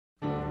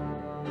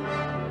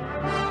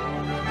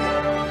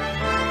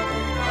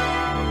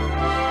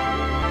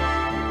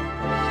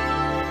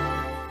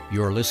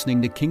You're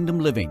listening to Kingdom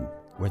Living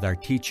with our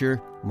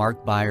teacher,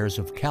 Mark Byers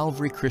of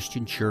Calvary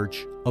Christian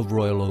Church of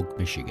Royal Oak,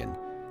 Michigan.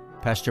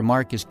 Pastor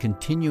Mark is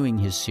continuing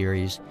his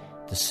series,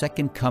 The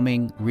Second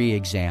Coming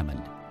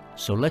Re-Examined.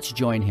 So let's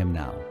join him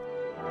now.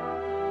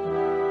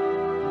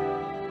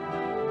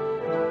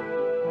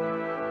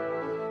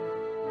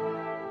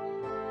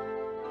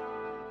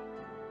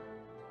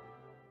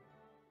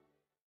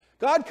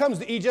 God comes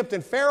to Egypt,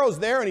 and Pharaoh's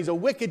there, and he's a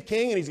wicked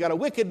king, and he's got a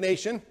wicked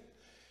nation.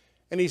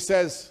 And he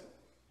says,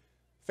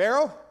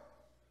 Pharaoh,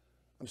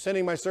 I'm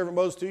sending my servant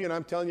Moses to you, and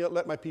I'm telling you,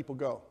 let my people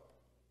go.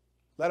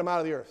 Let them out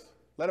of the earth.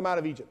 Let them out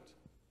of Egypt.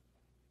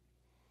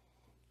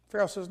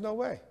 Pharaoh says, no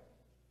way.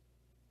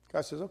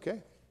 God says,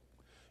 okay.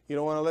 You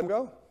don't want to let them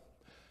go?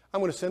 I'm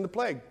going to send a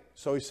plague.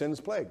 So he sends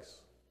plagues.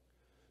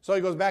 So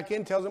he goes back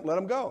in, tells them, let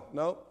them go.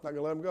 No, not going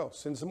to let them go.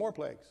 Send some more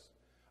plagues.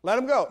 Let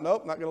them go.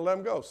 Nope, not going to let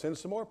them go. Send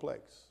some more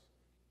plagues.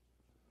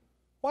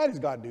 Why does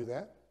God do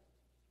that?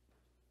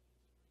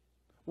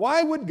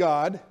 Why would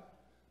God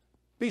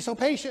be so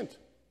patient?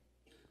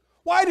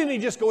 Why didn't he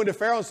just go into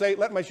Pharaoh and say,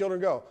 let my children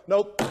go?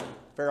 Nope,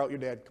 Pharaoh, you're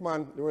dead. Come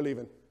on, we're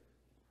leaving.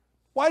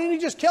 Why didn't he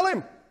just kill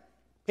him?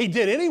 He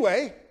did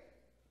anyway.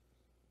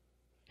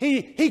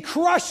 He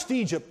crushed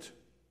Egypt.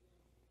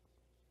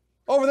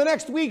 Over the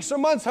next weeks or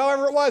months,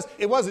 however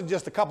it wasn't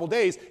just a couple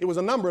days. It was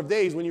a number of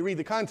days when you read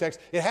the context.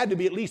 It had to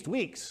be at least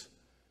weeks.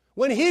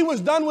 When he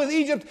was done with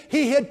Egypt,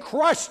 he had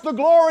crushed the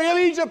glory of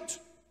Egypt.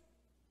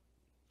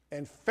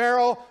 And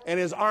Pharaoh and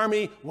his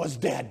army was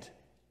dead.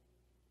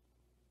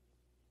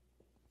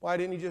 Why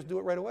didn't he just do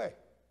it right away?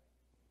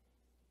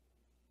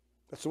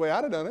 That's the way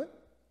I'd have done it.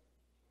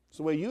 It's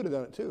the way you'd have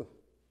done it too.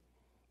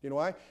 You know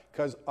why?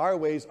 Because our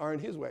ways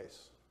aren't his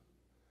ways.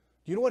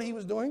 Do you know what he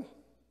was doing?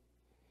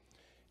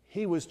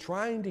 He was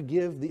trying to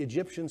give the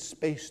Egyptians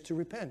space to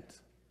repent.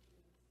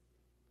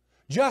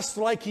 Just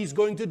like he's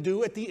going to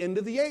do at the end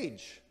of the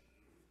age.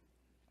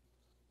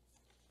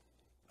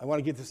 I want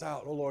to get this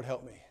out. Oh, Lord,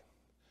 help me.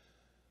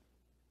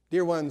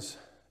 Dear ones,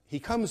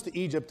 he comes to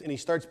Egypt and he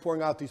starts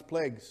pouring out these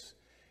plagues.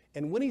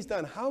 And when he's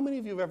done, how many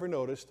of you have ever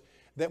noticed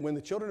that when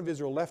the children of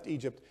Israel left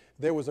Egypt,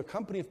 there was a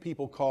company of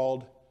people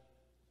called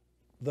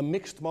the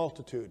mixed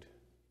multitude?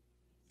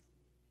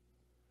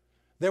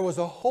 There was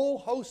a whole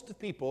host of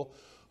people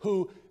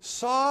who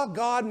saw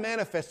God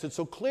manifested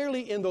so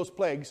clearly in those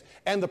plagues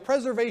and the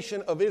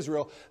preservation of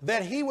Israel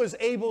that he was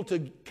able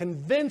to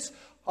convince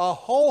a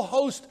whole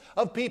host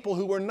of people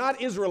who were not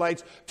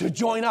Israelites to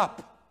join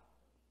up.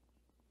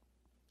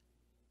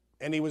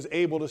 And he was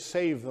able to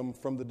save them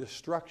from the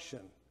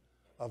destruction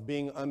of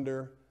being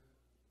under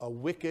a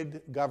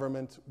wicked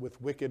government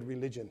with wicked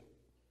religion.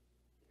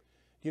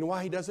 You know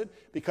why he does it?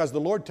 Because the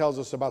Lord tells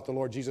us about the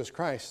Lord Jesus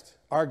Christ,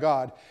 our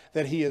God,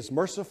 that he is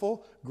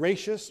merciful,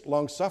 gracious,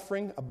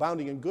 long-suffering,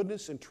 abounding in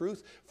goodness and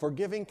truth,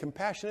 forgiving,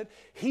 compassionate.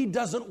 He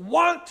doesn't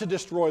want to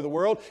destroy the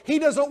world. He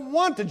doesn't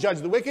want to judge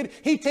the wicked.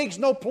 He takes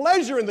no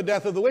pleasure in the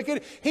death of the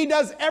wicked. He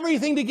does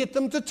everything to get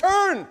them to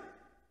turn.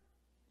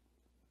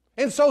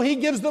 And so he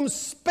gives them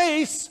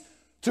space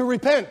to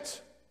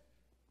repent.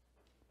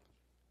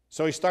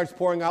 So he starts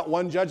pouring out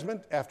one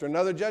judgment after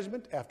another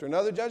judgment, after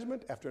another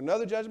judgment, after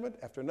another judgment,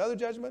 after another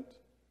judgment.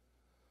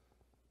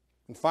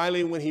 And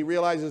finally, when he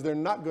realizes they're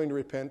not going to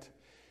repent,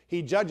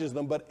 he judges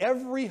them. But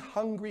every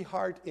hungry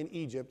heart in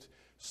Egypt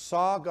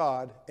saw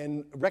God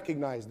and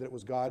recognized that it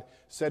was God,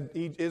 said,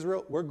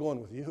 Israel, we're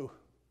going with you.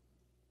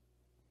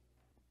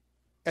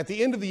 At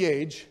the end of the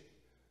age,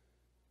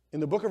 in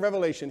the book of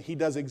Revelation, he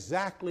does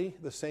exactly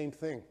the same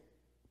thing.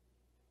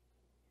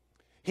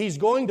 He's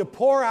going to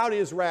pour out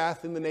his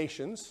wrath in the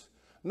nations,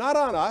 not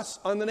on us,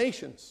 on the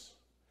nations.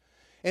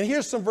 And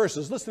here's some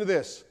verses. Listen to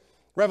this.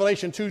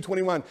 Revelation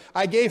 2:21.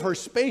 I gave her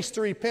space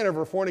to repent of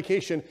her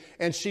fornication,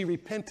 and she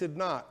repented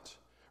not.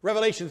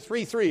 Revelation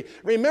 3:3.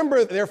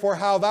 Remember therefore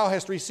how thou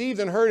hast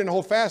received and heard, and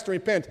hold fast and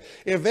repent.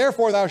 If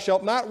therefore thou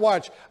shalt not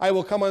watch, I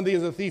will come on thee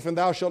as a thief, and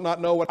thou shalt not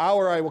know what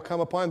hour I will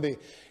come upon thee.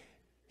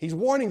 He's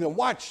warning them,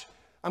 watch,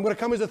 I'm going to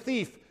come as a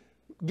thief.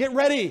 Get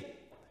ready.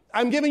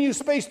 I'm giving you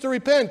space to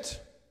repent.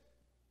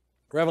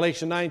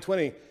 Revelation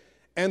 9:20,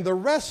 and the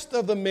rest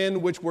of the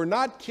men which were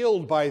not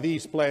killed by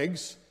these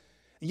plagues,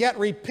 yet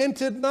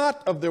repented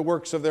not of their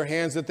works of their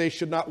hands, that they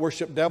should not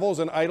worship devils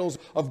and idols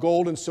of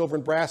gold and silver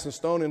and brass and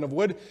stone and of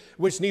wood,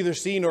 which neither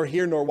see nor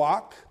hear nor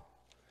walk.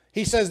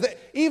 He says that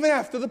even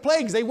after the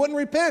plagues, they wouldn't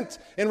repent.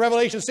 In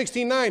Revelation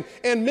 16:9,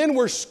 and men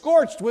were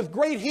scorched with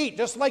great heat,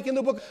 just like in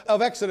the book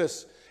of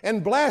Exodus,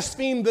 and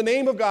blasphemed the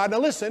name of God. Now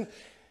listen,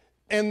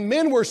 and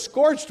men were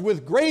scorched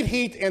with great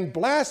heat and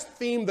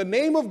blasphemed the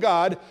name of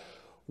God,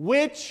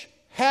 which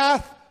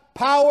hath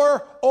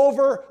power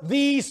over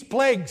these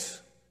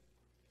plagues.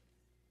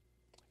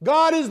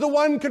 God is the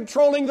one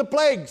controlling the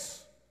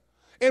plagues.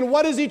 And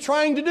what is he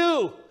trying to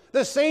do?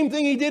 The same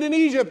thing he did in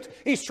Egypt.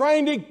 He's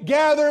trying to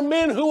gather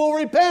men who will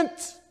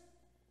repent.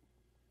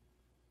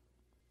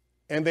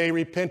 And they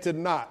repented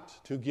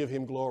not to give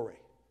him glory.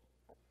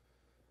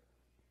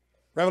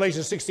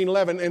 Revelation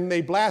 16:11, and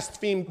they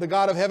blasphemed the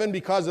God of heaven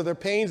because of their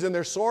pains and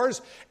their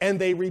sores, and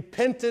they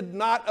repented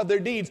not of their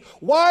deeds.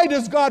 Why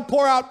does God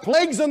pour out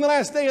plagues on the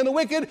last day on the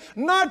wicked?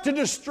 Not to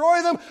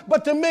destroy them,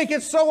 but to make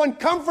it so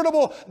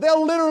uncomfortable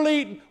they'll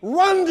literally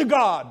run to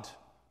God.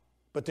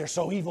 But they're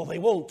so evil they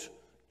won't,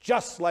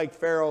 just like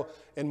Pharaoh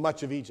and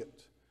much of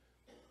Egypt.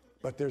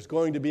 But there's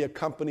going to be a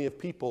company of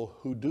people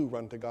who do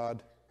run to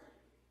God.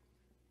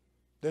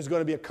 There's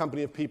going to be a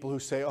company of people who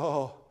say,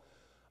 oh,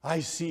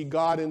 I see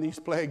God in these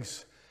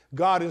plagues.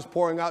 God is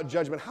pouring out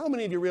judgment. How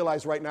many of you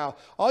realize right now,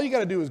 all you got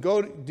to do is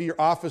go to your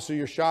office or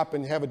your shop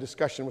and have a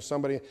discussion with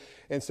somebody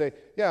and say,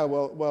 yeah,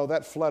 well,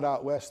 that flood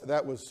out west,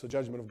 that was the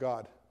judgment of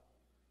God.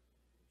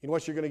 You know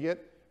what you're going to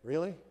get?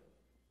 Really?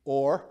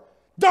 Or,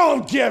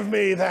 don't give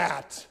me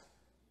that.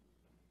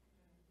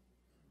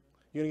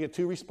 You're going to get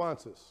two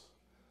responses.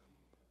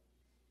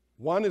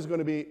 One is going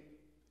to be,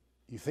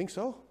 you think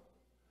so?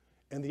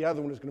 And the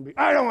other one is going to be,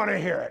 I don't want to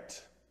hear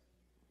it.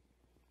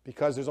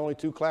 Because there's only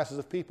two classes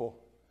of people.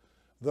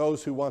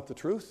 Those who want the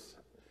truth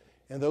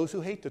and those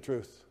who hate the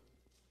truth.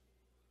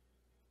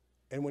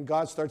 And when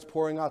God starts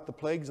pouring out the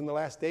plagues in the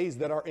last days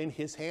that are in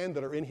His hand,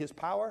 that are in His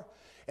power,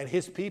 and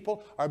His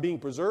people are being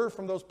preserved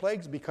from those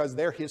plagues because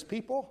they're His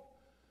people,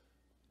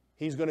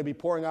 He's going to be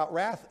pouring out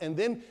wrath. And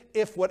then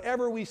if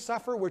whatever we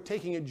suffer, we're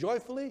taking it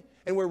joyfully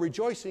and we're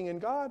rejoicing in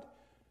God,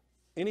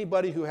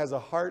 anybody who has a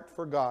heart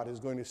for God is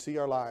going to see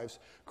our lives.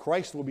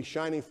 Christ will be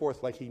shining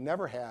forth like He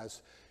never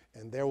has,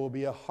 and there will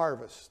be a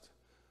harvest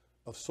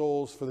of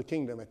souls for the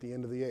kingdom at the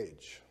end of the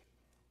age.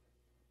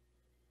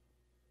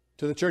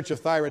 To the church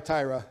of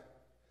Thyatira,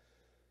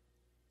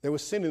 there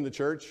was sin in the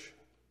church,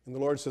 and the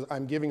Lord says,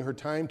 I'm giving her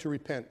time to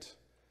repent.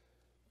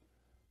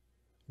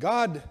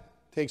 God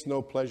takes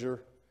no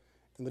pleasure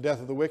in the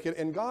death of the wicked,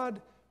 and God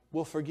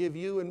will forgive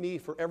you and me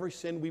for every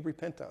sin we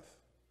repent of.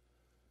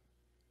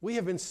 We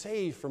have been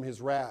saved from His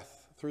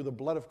wrath through the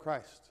blood of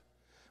Christ.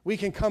 We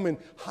can come and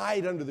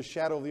hide under the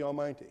shadow of the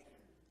Almighty.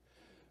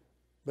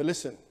 But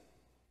listen,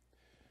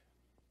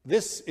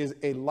 this is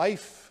a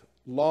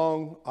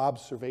lifelong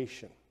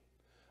observation.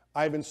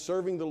 I've been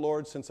serving the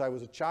Lord since I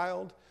was a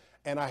child,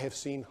 and I have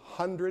seen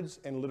hundreds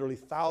and literally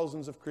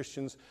thousands of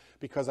Christians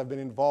because I've been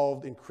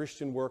involved in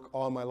Christian work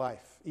all my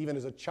life, even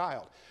as a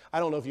child. I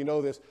don't know if you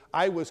know this.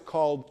 I was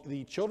called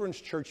the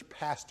children's church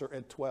pastor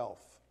at 12.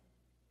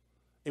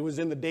 It was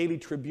in the Daily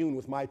Tribune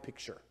with my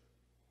picture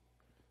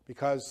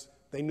because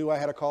they knew I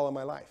had a call in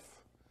my life.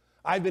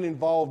 I've been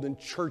involved in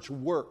church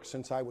work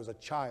since I was a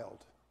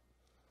child.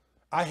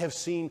 I have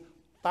seen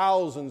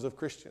thousands of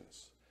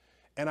Christians,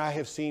 and I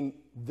have seen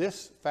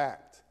this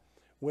fact.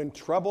 When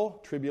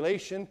trouble,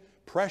 tribulation,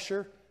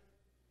 pressure,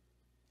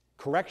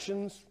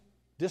 corrections,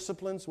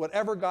 disciplines,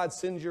 whatever God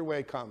sends your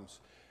way comes,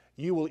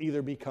 you will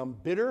either become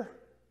bitter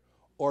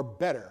or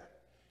better,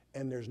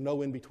 and there's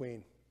no in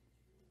between.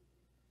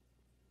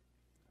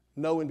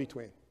 No in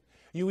between.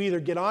 You either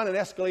get on an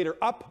escalator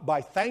up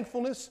by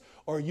thankfulness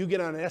or you get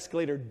on an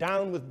escalator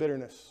down with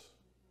bitterness.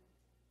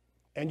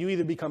 And you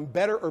either become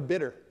better or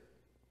bitter.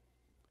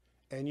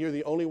 And you're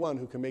the only one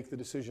who can make the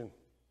decision.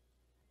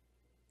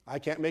 I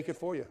can't make it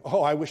for you.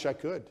 Oh, I wish I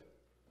could.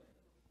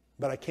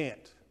 But I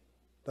can't.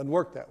 Doesn't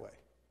work that way.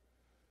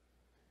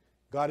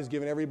 God has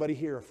given everybody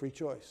here a free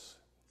choice.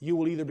 You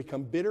will either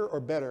become bitter or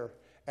better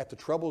at the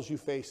troubles you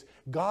face.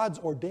 God's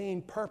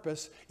ordained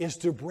purpose is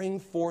to bring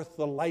forth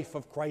the life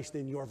of Christ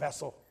in your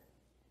vessel.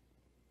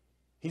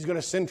 He's going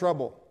to send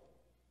trouble.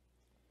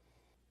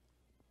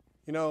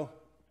 You know,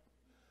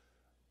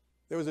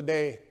 there was a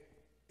day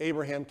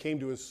Abraham came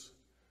to his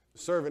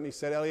servant and he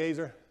said,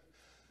 Eliezer,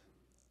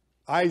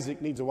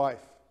 Isaac needs a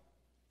wife.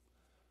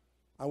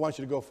 I want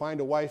you to go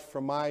find a wife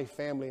from my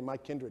family and my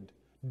kindred.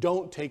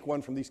 Don't take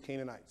one from these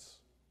Canaanites.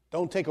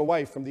 Don't take a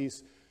wife from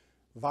these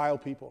vile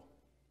people.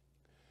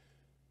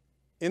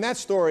 In that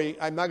story,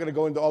 I'm not going to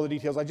go into all the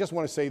details. I just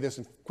want to say this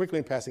quickly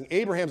in passing.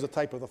 Abraham's a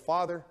type of the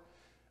father.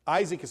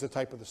 Isaac is a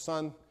type of the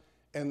Son,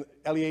 and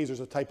Eliezer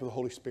is a type of the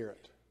Holy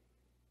Spirit.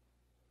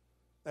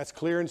 That's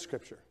clear in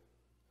Scripture.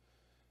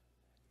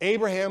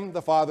 Abraham,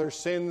 the father,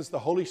 sends the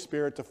Holy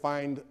Spirit to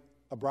find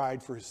a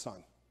bride for his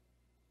son.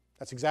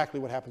 That's exactly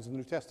what happens in the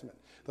New Testament.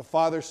 The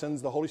Father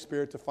sends the Holy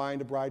Spirit to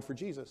find a bride for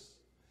Jesus.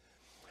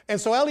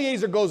 And so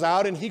Eliezer goes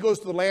out, and he goes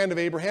to the land of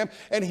Abraham,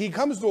 and he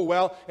comes to a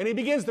well, and he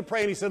begins to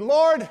pray, and he said,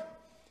 Lord,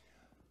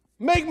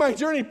 make my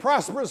journey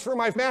prosperous for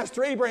my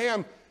master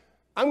Abraham.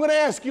 I'm going to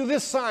ask you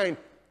this sign.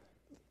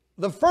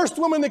 The first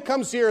woman that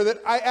comes here that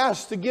I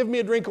ask to give me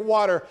a drink of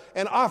water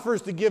and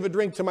offers to give a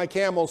drink to my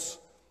camels,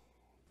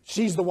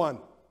 she's the one.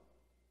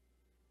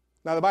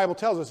 Now, the Bible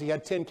tells us he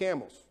had 10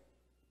 camels.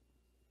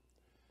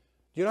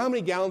 Do you know how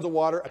many gallons of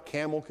water a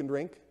camel can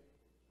drink?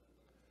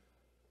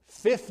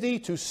 50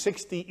 to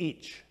 60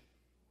 each.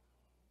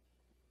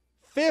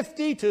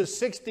 50 to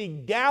 60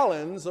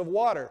 gallons of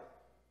water.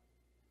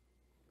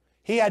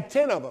 He had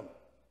 10 of them.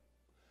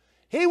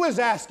 He was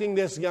asking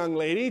this young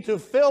lady to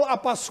fill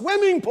up a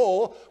swimming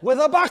pool with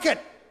a bucket.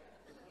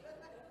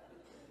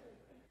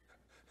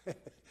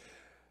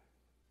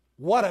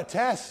 What a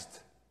test.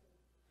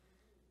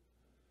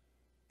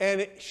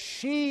 And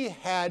she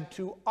had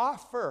to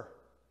offer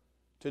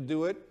to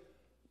do it.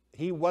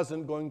 He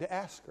wasn't going to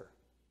ask her.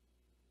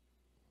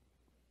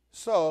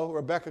 So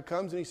Rebekah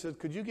comes and he says,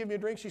 could you give me a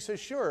drink? She says,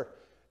 sure.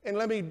 And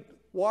let me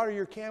water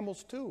your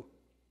camels too.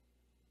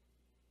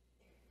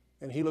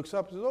 And he looks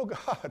up and says, oh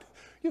God,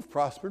 you've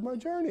prospered my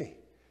journey.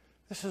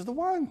 This is the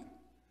one.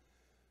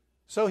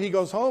 So he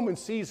goes home and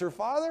sees her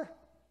father.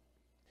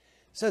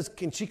 Says,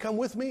 can she come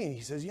with me? And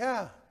he says,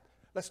 yeah.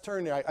 Let's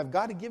turn there. I've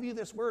got to give you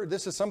this word.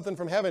 This is something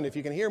from heaven, if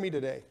you can hear me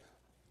today.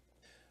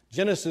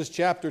 Genesis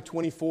chapter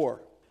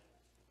 24.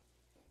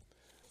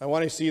 I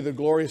want to see the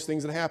glorious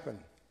things that happen.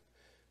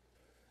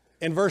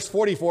 In verse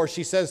 44,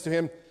 she says to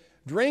him,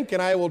 drink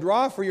and I will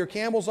draw for your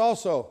camels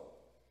also.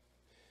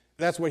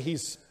 That's what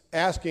he's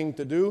asking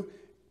to do.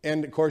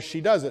 And of course,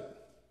 she does it.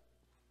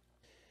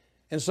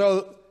 And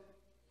so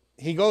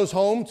he goes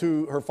home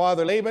to her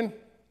father Laban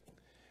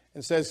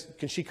and says,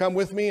 can she come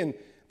with me? And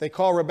they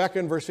call Rebekah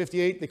in verse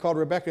 58. They called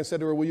Rebekah and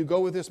said to her, will you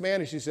go with this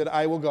man? And she said,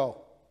 I will go.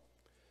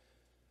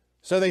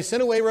 So they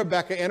sent away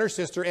Rebekah and her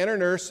sister and her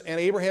nurse and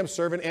Abraham's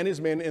servant and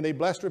his men. And they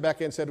blessed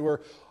Rebekah and said to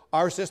her,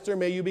 our sister,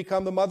 may you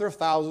become the mother of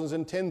thousands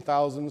and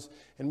 10,000s,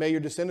 and may your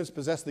descendants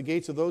possess the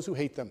gates of those who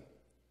hate them.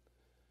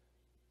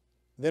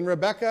 Then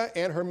Rebekah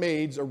and her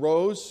maids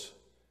arose,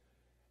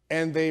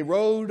 and they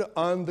rode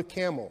on the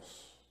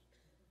camels.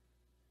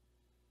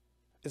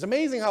 It's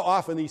amazing how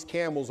often these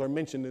camels are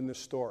mentioned in this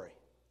story.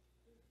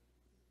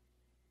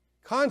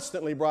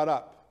 Constantly brought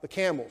up. The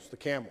camels, the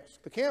camels,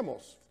 the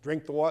camels.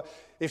 Drink the water.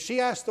 If she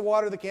has to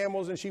water the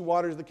camels and she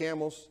waters the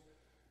camels,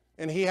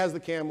 and he has the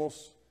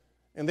camels,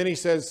 and then he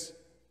says,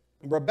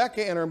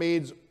 Rebekah and her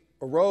maids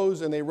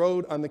arose and they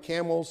rode on the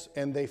camels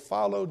and they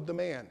followed the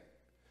man.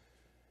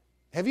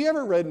 Have you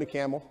ever ridden a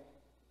camel?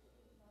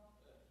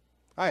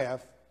 I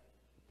have.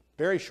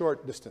 Very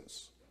short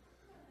distance.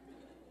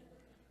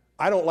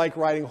 I don't like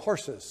riding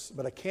horses,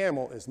 but a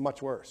camel is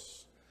much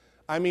worse.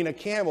 I mean, a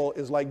camel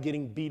is like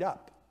getting beat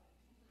up.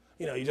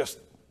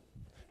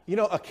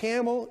 A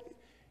camel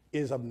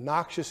is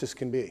obnoxious as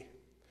can be.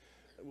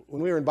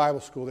 When we were in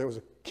Bible school, there was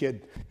a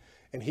kid,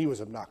 and he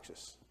was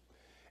obnoxious.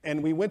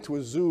 And we went to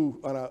a zoo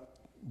on a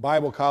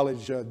Bible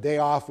college day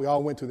off. We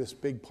all went to this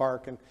big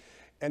park,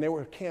 and there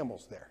were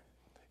camels there.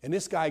 And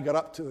this guy got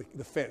up to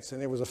the fence,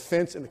 and there was a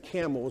fence, and the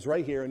camel was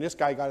right here. And this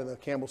guy got in the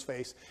camel's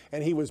face,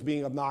 and he was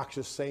being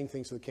obnoxious, saying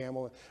things to the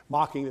camel, and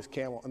mocking this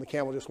camel. And the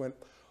camel just went,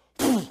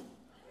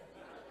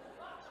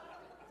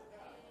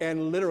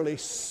 and literally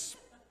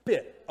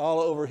spit all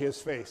over his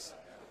face.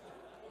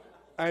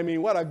 I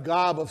mean, what a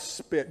gob of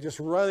spit just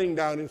running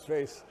down his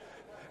face.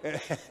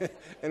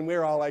 And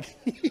we're all like,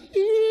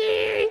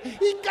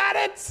 he got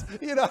it.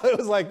 It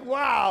was like,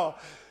 wow.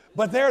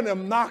 But they're an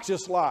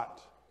obnoxious lot.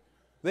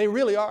 They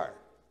really are.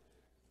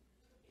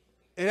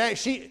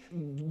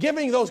 And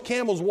giving those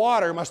camels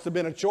water must have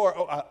been a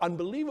chore, an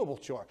unbelievable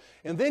chore.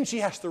 And then she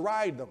has to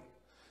ride them.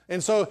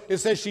 And so it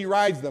says she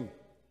rides them.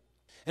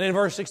 And in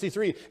verse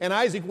 63, and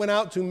Isaac went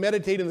out to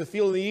meditate in the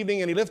field in the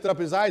evening, and he lifted up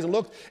his eyes and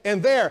looked,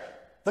 and there,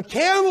 the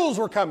camels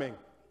were coming.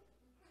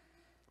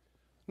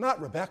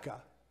 Not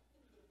Rebekah.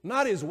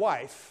 Not his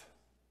wife.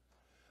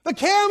 The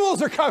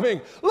camels are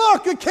coming.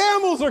 Look, the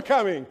camels are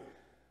coming.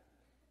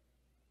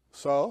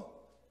 So,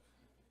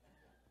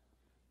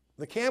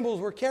 the camels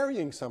were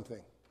carrying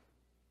something.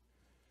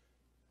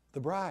 The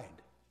bride.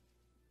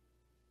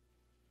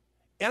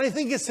 And I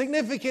think it's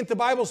significant the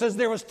Bible says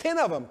there was 10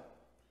 of them.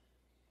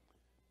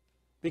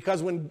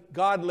 Because when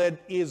God led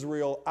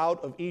Israel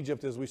out of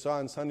Egypt, as we saw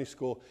in Sunday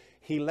school,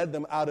 he led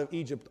them out of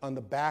Egypt on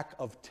the back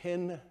of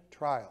 10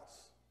 trials.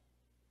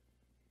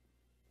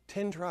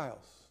 10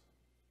 trials.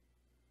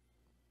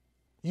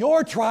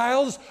 Your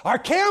trials are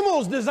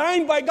camels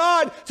designed by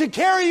God to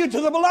carry you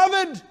to the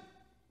beloved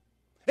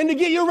and to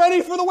get you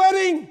ready for the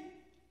wedding.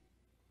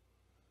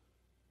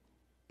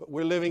 But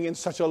we're living in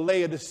such a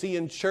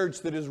Laodicean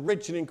church that is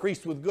rich and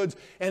increased with goods,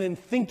 and in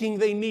thinking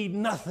they need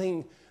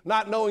nothing,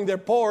 not knowing they're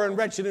poor and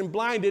wretched and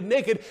blinded,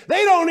 naked.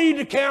 They don't need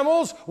the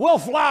camels. We'll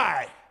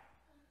fly.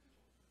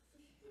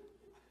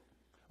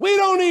 We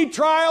don't need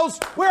trials.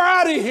 We're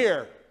out of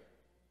here.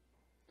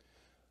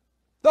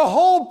 The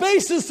whole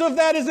basis of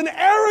that is an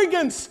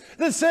arrogance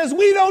that says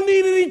we don't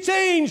need any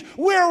change.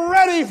 We're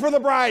ready for the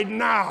bride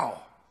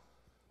now.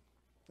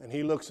 And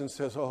he looks and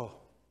says, oh,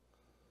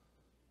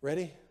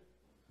 ready?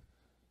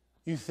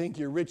 You think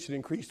you're rich and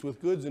increased with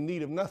goods, in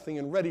need of nothing,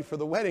 and ready for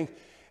the wedding,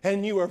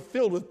 and you are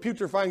filled with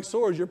putrefying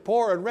sores. You're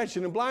poor and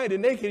wretched and blind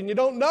and naked, and you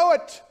don't know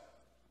it.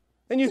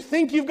 And you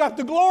think you've got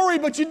the glory,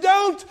 but you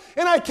don't.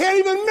 And I can't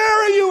even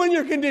marry you in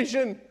your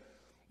condition.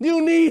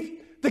 You need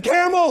the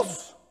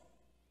camels.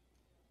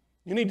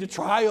 You need the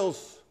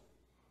trials.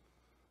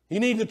 You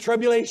need the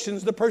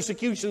tribulations, the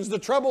persecutions, the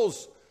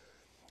troubles.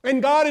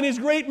 And God in his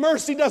great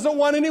mercy doesn't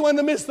want anyone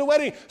to miss the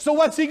wedding. So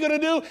what's he going to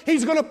do?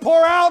 He's going to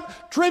pour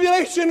out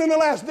tribulation in the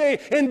last day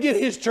and get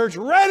his church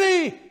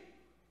ready.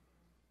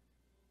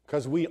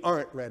 Because we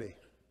aren't ready.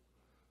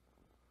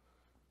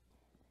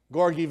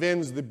 Gorgy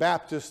Venz, the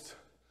Baptist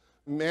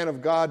man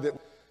of God that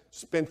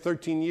spent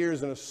 13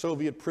 years in a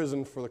Soviet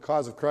prison for the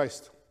cause of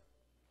Christ,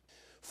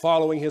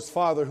 following his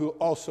father, who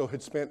also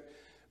had spent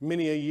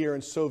many a year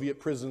in Soviet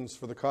prisons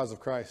for the cause of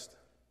Christ.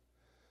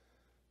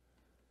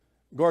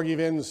 Gorgy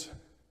Vins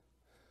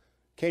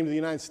came to the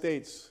United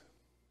States,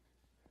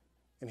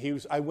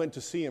 and I went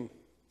to see him.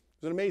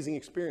 It was an amazing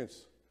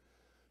experience.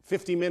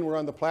 50 men were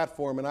on the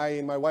platform, and I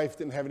and my wife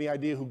didn't have any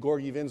idea who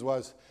Gorgy Vins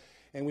was.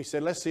 And we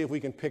said, let's see if we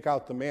can pick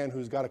out the man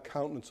who's got a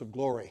countenance of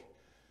glory.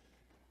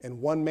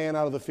 And one man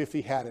out of the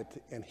 50 had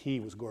it, and he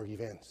was Gorgy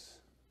Vins.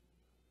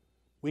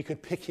 We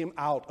could pick him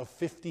out of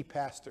 50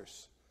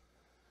 pastors,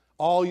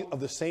 all of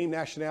the same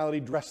nationality,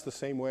 dressed the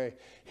same way.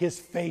 His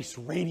face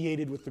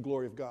radiated with the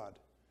glory of God.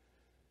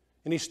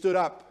 And he stood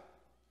up,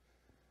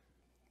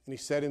 and he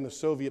said, in the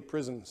Soviet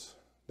prisons,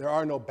 there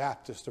are no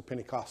Baptists or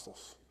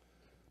Pentecostals,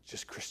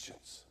 just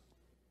Christians.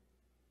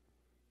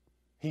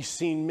 He's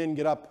seen men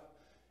get up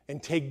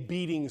and take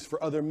beatings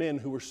for other men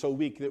who were so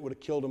weak that it would have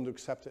killed them to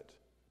accept it,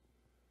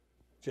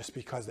 just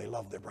because they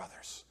loved their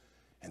brothers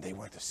and they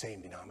weren't the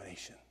same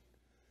denomination.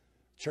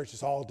 Church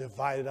is all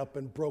divided up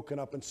and broken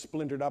up and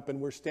splintered up, and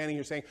we're standing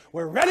here saying,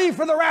 we're ready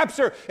for the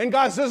rapture. And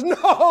God says,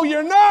 no,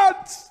 you're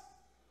not.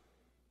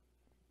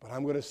 But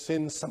I'm going to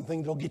send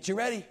something that'll get you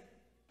ready.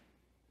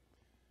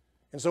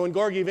 And so when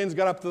Gorgy Vins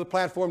got up to the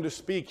platform to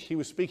speak, he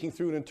was speaking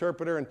through an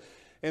interpreter,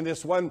 and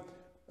this one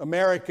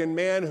American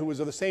man who was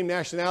of the same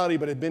nationality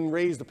but had been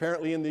raised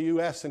apparently in the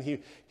U.S., and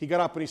he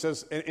got up and he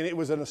says, and it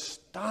was an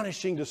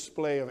astonishing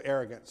display of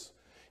arrogance.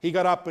 He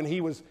got up and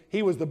he was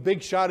the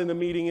big shot in the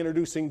meeting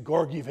introducing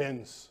Gorgy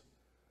Vins.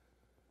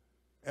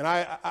 And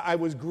I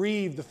was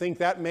grieved to think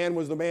that man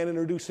was the man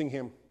introducing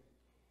him.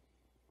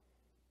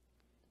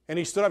 And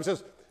he stood up and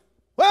says,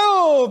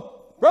 well,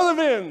 Brother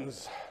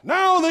Vins,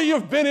 now that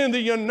you've been in the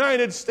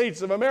United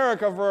States of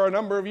America for a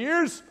number of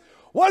years,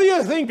 what do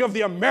you think of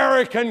the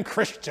American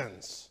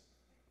Christians?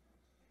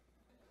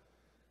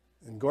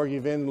 And Gorgy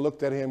Vins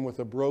looked at him with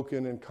a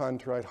broken and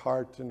contrite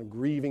heart and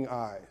grieving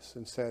eyes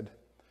and said,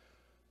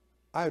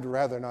 I'd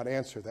rather not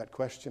answer that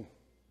question.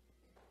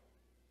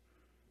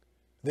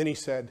 Then he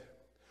said,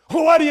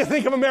 what do you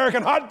think of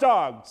American hot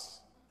dogs?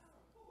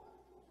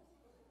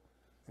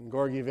 And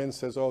Gorgy Vins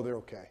says, oh, they're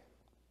okay.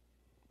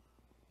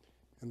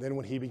 And then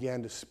when he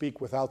began to speak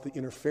without the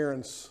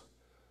interference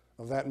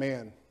of that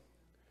man,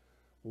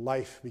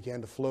 life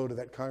began to flow to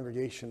that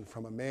congregation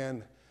from a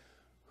man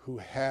who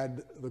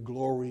had the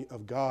glory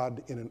of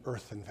God in an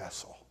earthen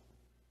vessel.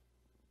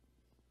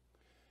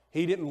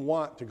 He didn't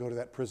want to go to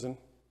that prison.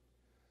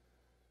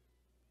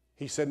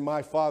 He said,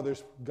 my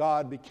father's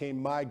God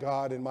became my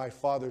God, and my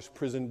father's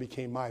prison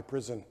became my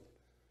prison.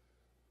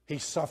 He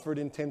suffered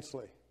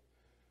intensely.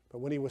 But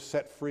when he was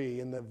set free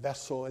in the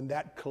vessel, in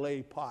that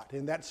clay pot,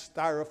 in that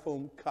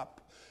styrofoam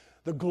cup,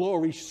 the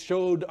glory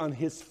showed on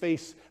his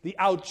face. The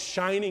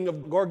outshining of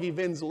Gorgy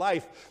Vins'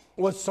 life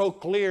was so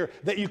clear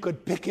that you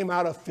could pick him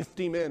out of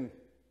 50 men.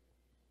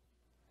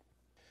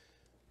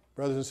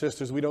 Brothers and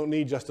sisters, we don't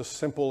need just a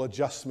simple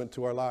adjustment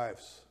to our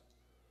lives.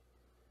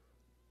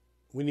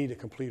 We need a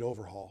complete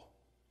overhaul.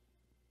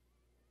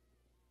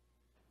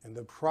 And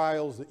the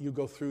trials that you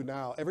go through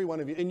now, every one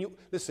of you, and you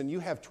listen, you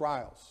have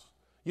trials.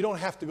 You don't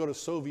have to go to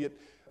Soviet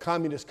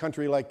communist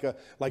country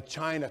like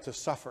China to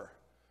suffer.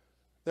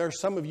 There are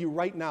some of you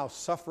right now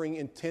suffering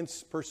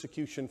intense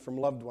persecution from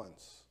loved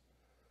ones.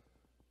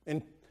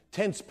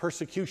 Intense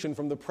persecution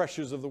from the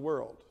pressures of the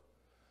world.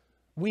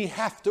 We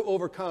have to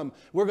overcome.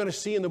 We're going to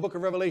see in the book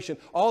of Revelation,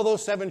 all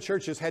those 7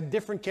 churches had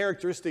different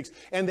characteristics,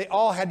 and they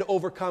all had to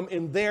overcome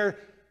in their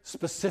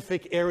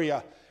specific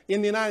area.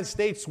 In the United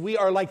States, we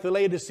are like the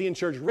Laodicean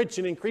church, rich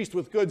and increased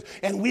with goods,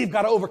 and we've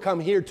got to overcome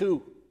here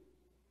too.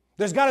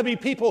 There's got to be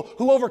people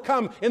who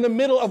overcome in the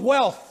middle of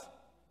wealth.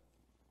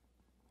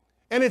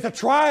 And it's a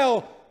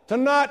trial to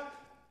not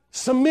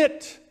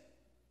submit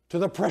to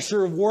the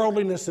pressure of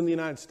worldliness in the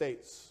United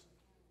States.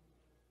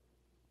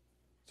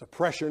 It's a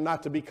pressure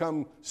not to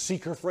become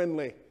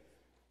seeker-friendly.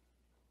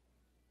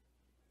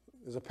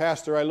 As a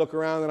pastor, I look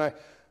around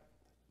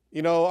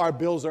and our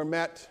bills are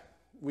met.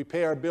 We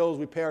pay our bills,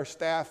 we pay our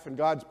staff, and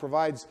God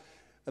provides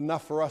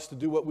enough for us to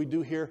do what we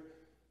do here.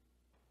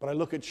 But I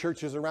look at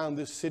churches around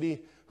this city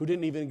who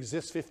didn't even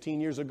exist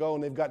 15 years ago,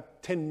 and they've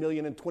got $10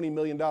 million and $20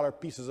 million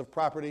pieces of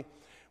property.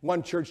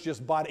 One church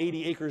just bought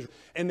 80 acres,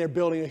 and they're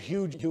building a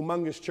huge,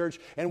 humongous church.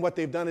 And what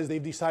they've done is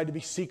they've decided to be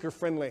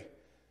seeker-friendly.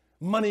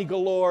 Money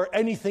galore,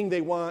 anything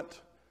they want.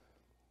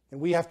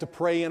 And we have to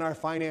pray in our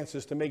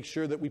finances to make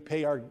sure that we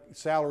pay our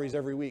salaries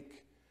every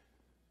week.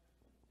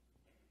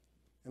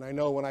 And I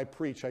know when I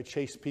preach, I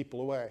chase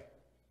people away.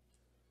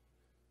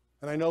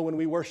 And I know when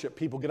we worship,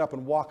 people get up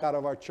and walk out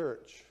of our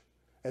church,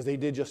 as they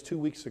did just 2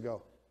 weeks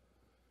ago,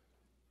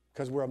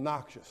 because we're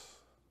obnoxious.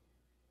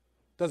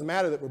 It doesn't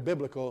matter that we're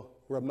biblical,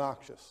 we're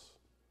obnoxious.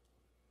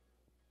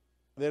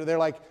 They're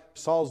like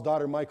Saul's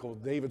daughter Michal,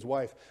 David's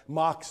wife,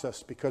 mocks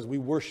us because we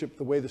worship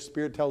the way the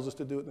Spirit tells us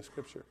to do it in the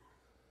Scripture.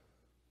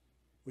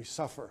 We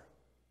suffer.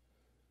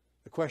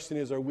 The question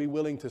is, are we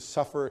willing to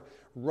suffer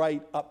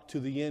right up to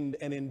the end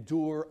and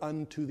endure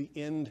unto the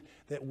end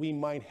that we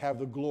might have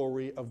the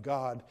glory of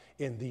God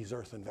in these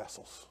earthen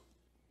vessels?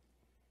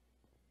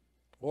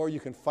 Or you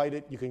can fight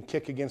it, you can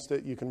kick against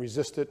it, you can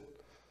resist it.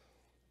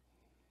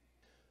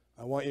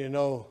 I want you to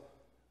know,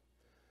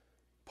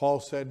 Paul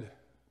said,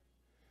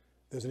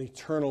 there's an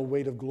eternal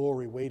weight of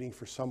glory waiting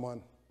for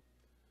someone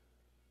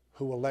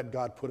who will let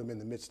God put him in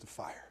the midst of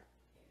fire.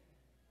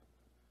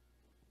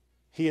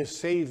 He has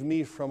saved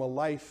me from a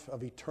life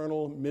of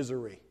eternal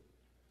misery.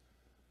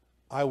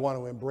 I want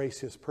to embrace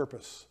his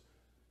purpose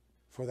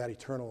for that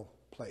eternal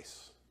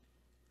place.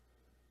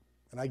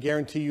 And I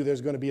guarantee you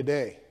there's going to be a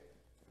day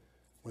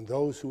when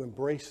those who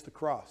embrace the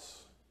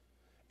cross,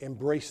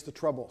 embrace the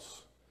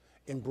troubles,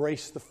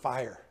 embrace the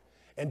fire,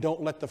 and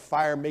don't let the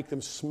fire make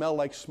them smell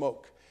like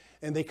smoke,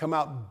 and they come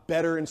out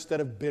better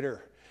instead of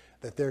bitter,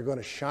 that they're going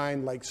to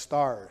shine like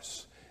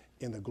stars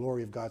in the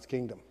glory of God's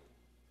kingdom.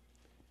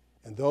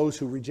 And those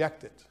who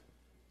reject it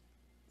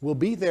will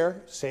be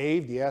there,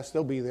 saved, yes,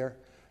 they'll be there,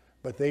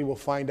 but they will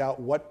find out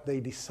what they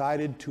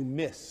decided to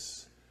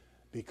miss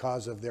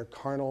because of their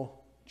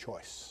carnal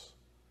choice.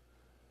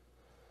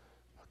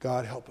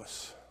 God help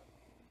us.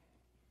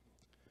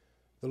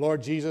 The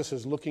Lord Jesus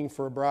is looking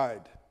for a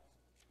bride,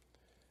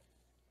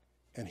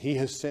 and he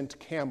has sent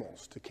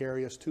camels to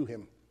carry us to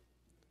him.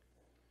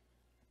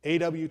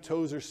 A.W.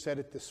 Tozer said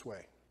it this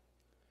way.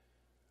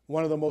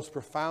 One of the most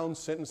profound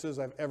sentences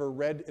I've ever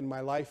read in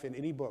my life in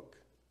any book.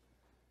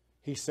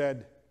 He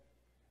said,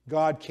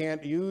 God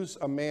can't use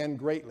a man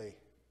greatly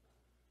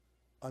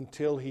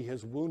until he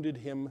has wounded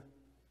him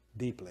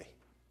deeply.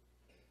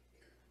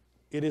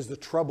 It is the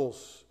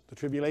troubles, the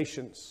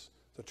tribulations,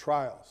 the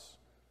trials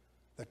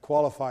that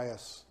qualify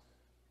us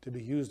to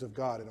be used of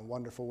God in a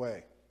wonderful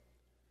way.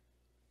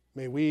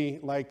 May we,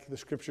 like the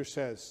scripture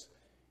says,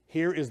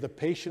 here is the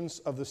patience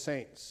of the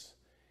saints.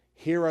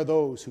 Here are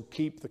those who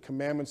keep the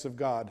commandments of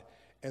God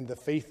and the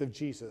faith of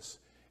Jesus.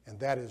 And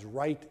that is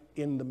right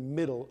in the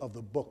middle of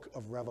the book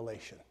of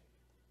Revelation.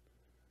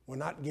 We're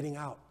not getting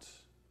out.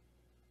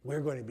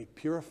 We're going to be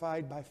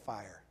purified by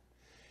fire.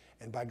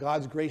 And by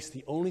God's grace,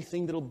 the only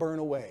thing that'll burn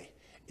away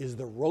is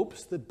the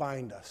ropes that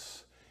bind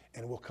us,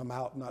 and we'll come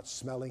out not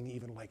smelling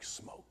even like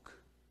smoke.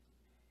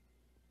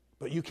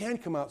 But you can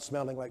come out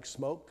smelling like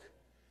smoke.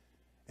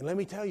 And let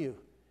me tell you,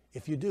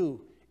 if you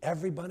do,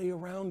 everybody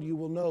around you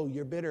will know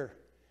you're bitter,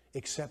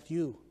 except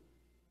you.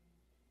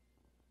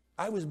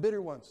 I was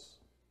bitter once.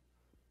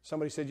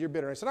 Somebody said, you're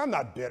bitter. I said, I'm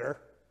not bitter.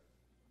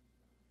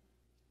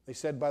 They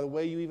said, by the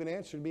way you even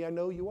answered me, I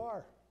know you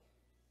are.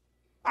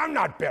 I'm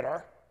not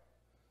bitter.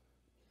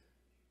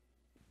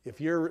 If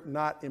you're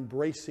not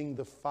embracing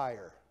the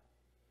fire,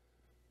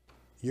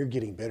 you're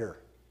getting bitter.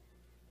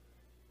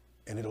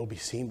 And it'll be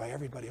seen by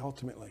everybody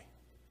ultimately.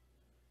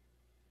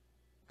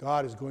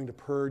 God is going to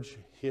purge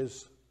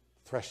his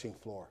threshing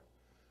floor.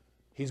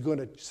 He's going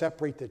to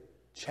separate the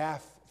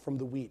chaff from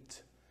the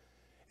wheat.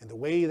 And the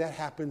way that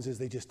happens is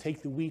they just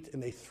take the wheat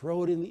and they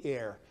throw it in the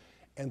air,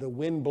 and the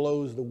wind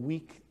blows the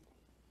weak,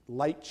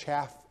 light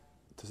chaff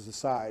to the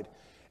side,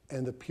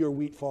 and the pure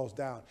wheat falls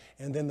down.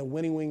 And then the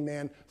winnowing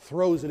man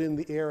throws it in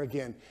the air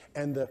again,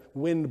 and the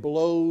wind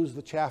blows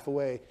the chaff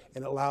away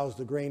and allows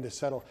the grain to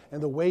settle.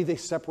 And the way they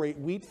separate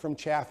wheat from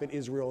chaff in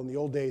Israel in the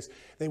old days,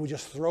 they would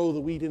just throw the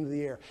wheat into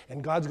the air.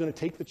 And God's going to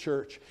take the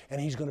church,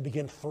 and he's going to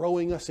begin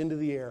throwing us into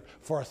the air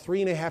for a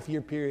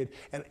 3.5-year period.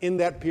 And in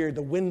that period,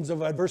 the winds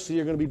of adversity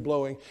are going to be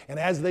blowing. And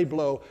as they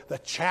blow, the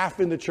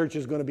chaff in the church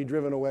is going to be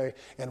driven away.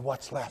 And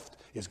what's left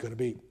is going to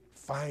be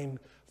fine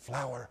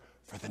flour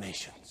for the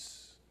nations.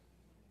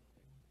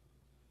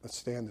 Let's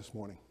stand this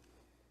morning.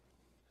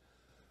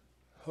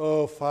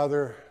 Oh,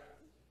 Father,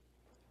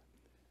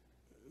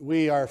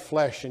 we are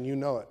flesh and you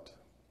know it.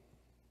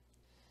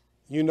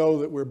 You know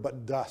that we're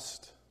but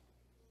dust.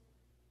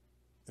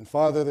 And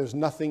Father, there's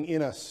nothing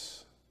in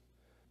us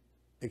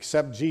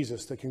except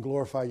Jesus that can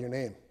glorify your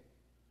name.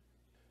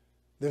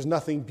 There's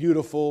nothing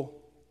beautiful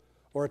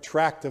or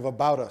attractive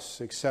about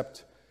us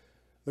except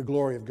the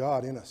glory of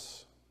God in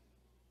us.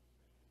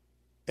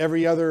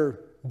 Every other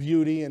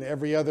beauty and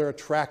every other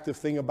attractive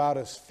thing about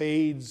us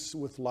fades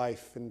with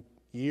life and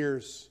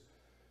years.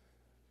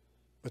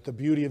 But the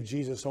beauty of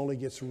Jesus only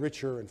gets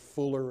richer and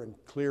fuller and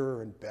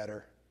clearer and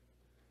better.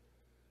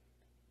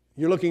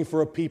 You're looking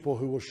for a people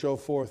who will show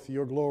forth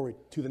your glory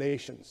to the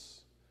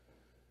nations.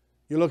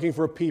 You're looking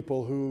for a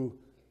people who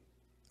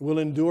will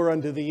endure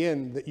unto the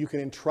end, that you can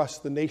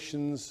entrust the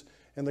nations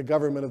and the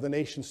government of the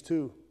nations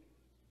to.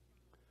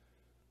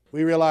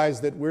 We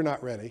realize that we're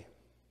not ready,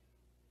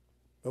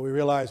 but we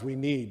realize we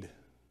need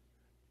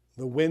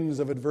the winds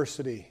of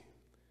adversity.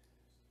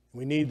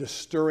 We need the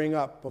stirring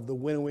up of the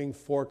winnowing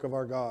fork of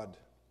our God.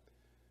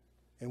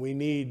 And we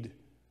need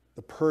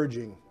the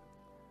purging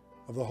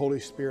of the Holy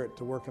Spirit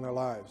to work in our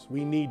lives.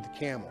 We need the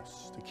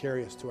camels to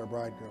carry us to our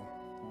bridegroom.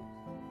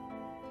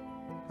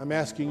 I'm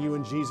asking you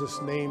in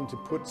Jesus' name to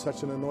put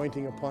such an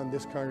anointing upon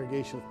this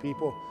congregation of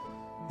people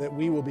that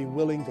we will be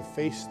willing to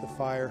face the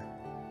fire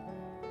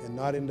and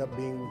not end up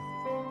being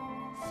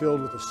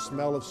filled with the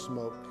smell of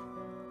smoke,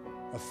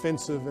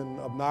 offensive and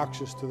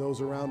obnoxious to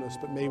those around us,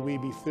 but may we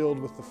be filled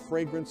with the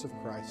fragrance of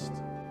Christ.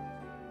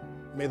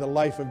 May the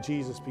life of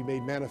Jesus be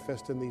made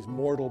manifest in these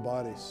mortal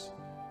bodies.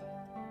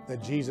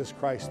 that Jesus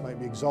Christ might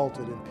be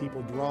exalted and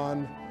people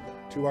drawn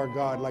to our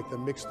God like the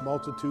mixed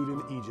multitude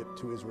in Egypt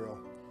to Israel.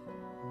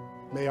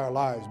 May our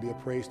lives be a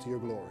praise to your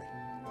glory.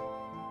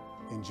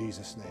 In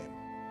Jesus' name,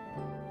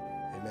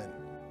 amen.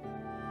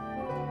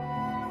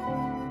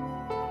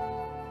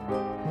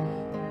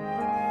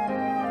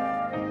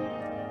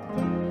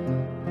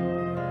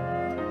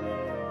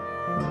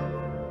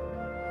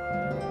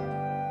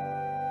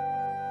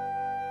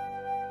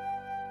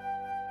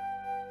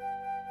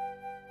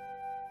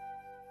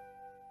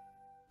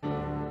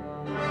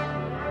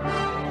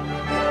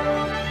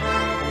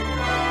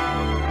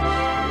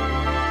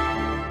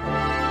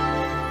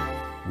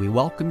 We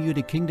welcome you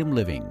to Kingdom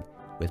Living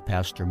with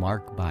Pastor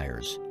Mark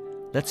Byers.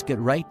 Let's get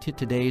right to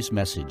today's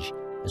message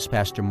as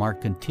Pastor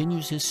Mark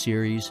continues his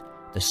series,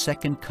 The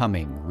Second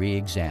Coming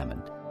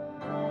Re-Examined.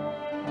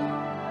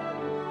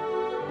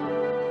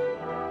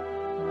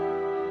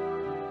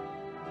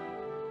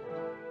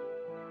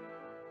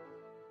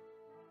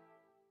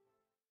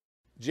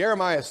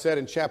 Jeremiah said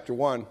in chapter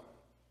 1,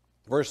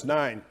 verse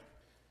 9,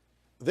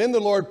 "Then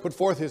the Lord put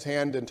forth his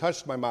hand and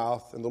touched my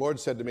mouth, and the Lord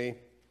said to me,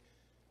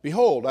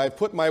 Behold, I have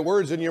put my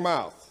words in your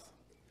mouth.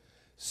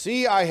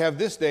 See, I have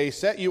this day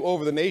set you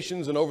over the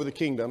nations and over the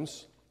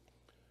kingdoms,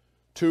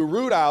 to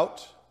root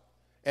out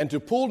and to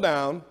pull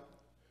down,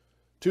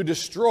 to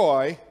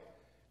destroy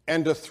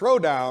and to throw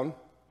down,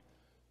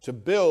 to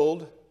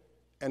build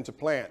and to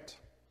plant."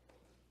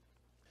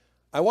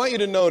 I want you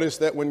to notice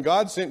that when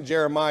God sent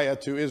Jeremiah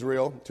to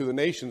Israel, to the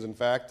nations in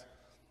fact,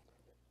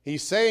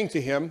 he's saying to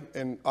him,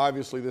 and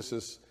obviously this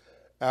is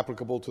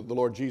applicable to the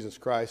Lord Jesus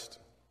Christ,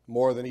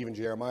 more than even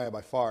Jeremiah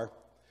by far,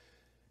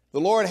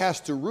 the Lord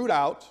has to root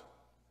out,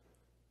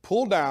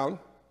 pull down,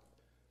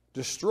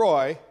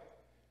 destroy,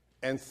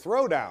 and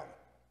throw down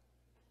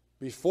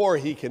before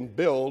he can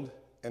build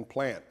and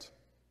plant.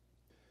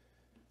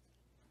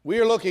 We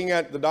are looking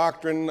at the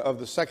doctrine of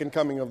the second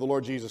coming of the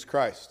Lord Jesus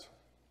Christ.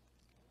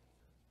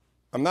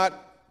 I'm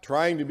not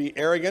trying to be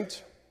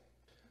arrogant.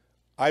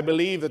 I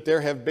believe that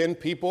there have been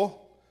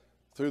people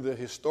through the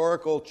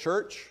historical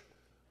church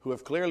who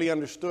have clearly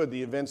understood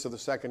the events of the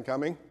second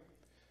coming.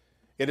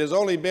 It has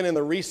only been in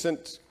the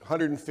recent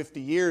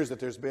 150 years that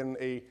there's been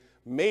a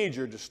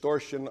major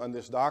distortion on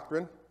this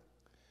doctrine.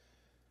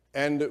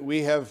 And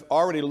we have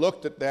already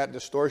looked at that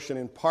distortion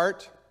in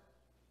part.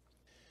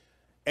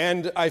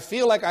 And I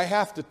feel like I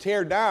have to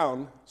tear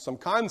down some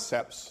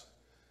concepts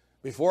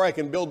before I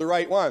can build the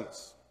right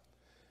ones.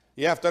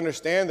 You have to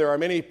understand there are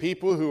many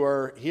people who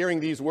are hearing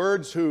these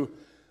words who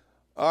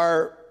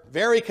are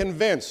very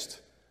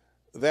convinced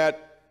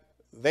that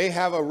they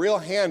have a real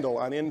handle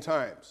on end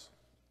times.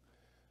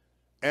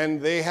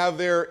 And they have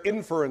their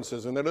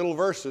inferences and their little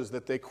verses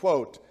that they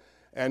quote.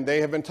 And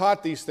they have been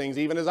taught these things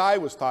even as I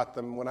was taught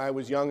them when I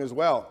was young as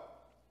well.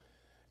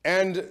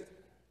 And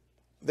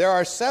there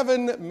are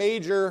 7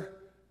 major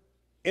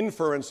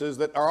inferences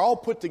that are all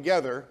put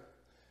together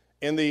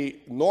in the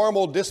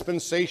normal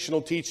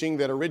dispensational teaching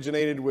that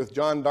originated with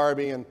John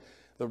Darby and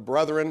the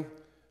brethren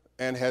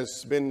and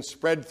has been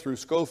spread through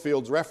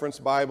Scofield's Reference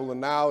Bible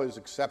and now is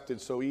accepted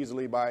so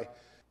easily by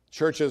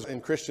churches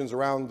and Christians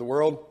around the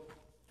world.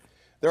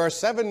 There are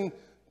 7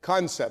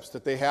 concepts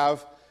that they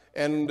have,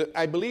 and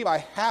I believe I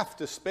have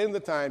to spend the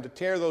time to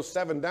tear those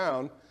 7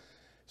 down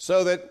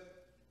so that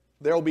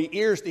there will be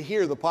ears to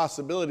hear the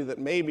possibility that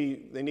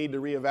maybe they need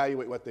to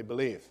reevaluate what they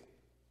believe.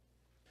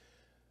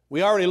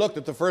 We already looked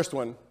at the first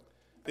one,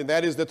 and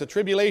that is that the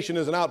tribulation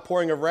is an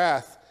outpouring of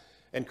wrath,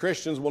 and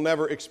Christians will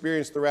never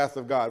experience the wrath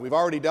of God. We've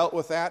already dealt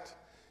with that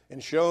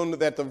and shown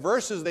that the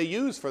verses they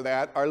use for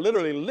that are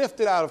literally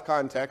lifted out of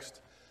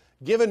context,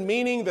 given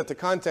meaning that the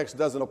context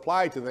doesn't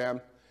apply to them,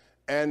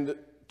 and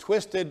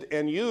twisted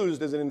and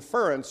used as an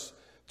inference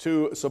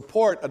to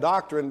support a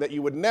doctrine that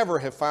you would never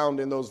have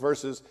found in those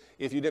verses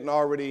if you didn't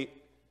already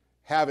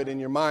have it in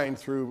your mind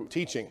through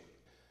teaching.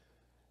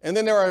 And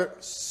then there are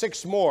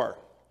 6 more.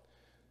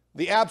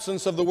 The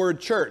absence of the word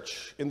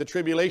church in the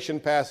tribulation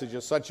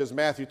passages, such as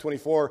Matthew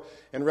 24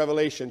 and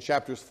Revelation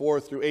chapters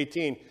 4 through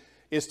 18,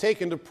 is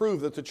taken to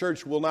prove that the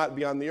church will not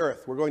be on the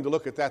earth. We're going to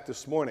look at that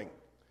this morning.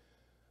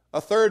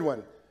 A third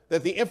one,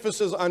 that the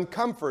emphasis on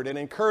comfort and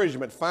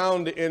encouragement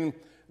found in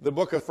the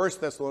book of 1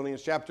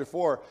 Thessalonians chapter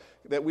 4,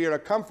 that we are to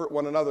comfort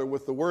one another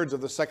with the words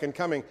of the second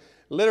coming,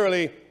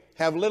 literally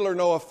have little or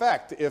no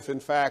effect if, in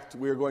fact,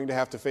 we are going to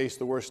have to face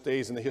the worst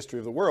days in the history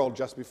of the world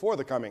just before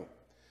the coming.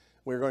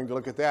 We're going to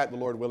look at that, the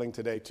Lord willing,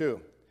 today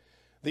too.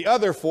 The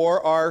other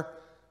 4 are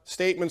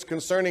statements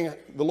concerning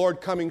the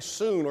Lord coming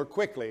soon or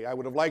quickly. I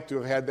would have liked to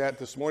have had that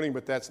this morning,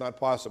 but that's not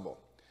possible.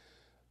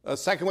 The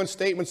second one,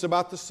 statements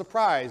about the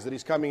surprise, that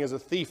he's coming as a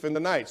thief in the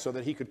night so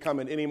that he could come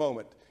at any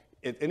moment.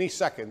 At any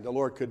second, the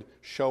Lord could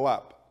show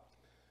up.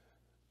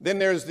 Then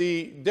there's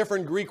the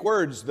different Greek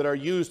words that are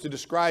used to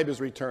describe his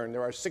return.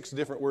 There are 6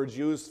 different words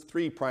used,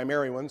 3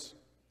 primary ones.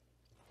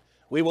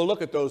 We will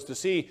look at those to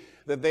see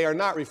that they are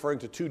not referring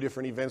to 2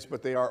 different events,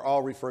 but they are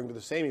all referring to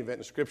the same event.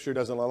 And Scripture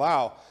doesn't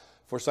allow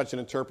for such an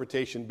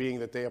interpretation, being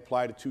that they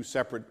apply to 2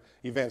 separate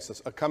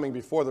events, a coming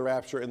before the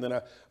rapture and then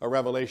a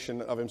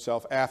revelation of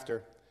himself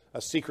after.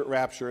 a secret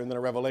rapture and then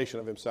a revelation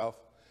of himself.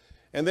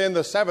 And then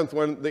the seventh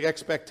one, the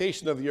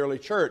expectation of the early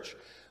church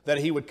that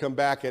he would come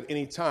back at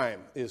any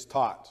time is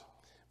taught.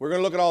 We're going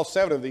to look at all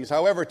seven of these.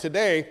 However,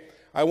 today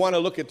I want to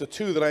look at the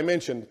two that I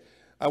mentioned.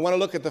 I want to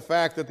look at the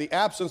fact that the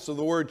absence of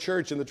the word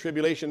church in the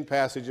tribulation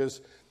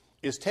passages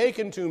is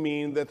taken to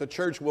mean that the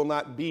church will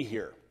not be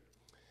here.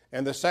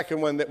 And the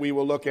second one that we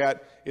will look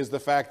at is the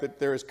fact that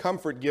there is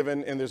comfort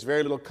given, and there's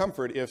very little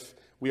comfort if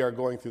we are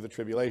going through the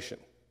tribulation.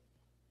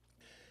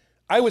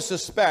 I would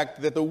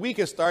suspect that the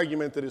weakest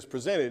argument that is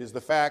presented is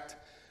the fact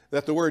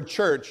that the word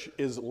church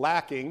is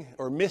lacking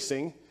or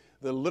missing.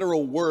 The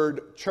literal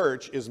word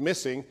church is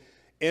missing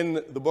in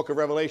the book of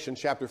Revelation,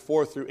 chapter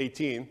 4 through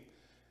 18,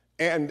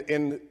 and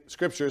in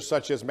scriptures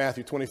such as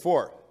Matthew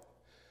 24.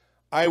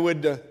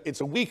 It's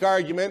a weak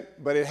argument,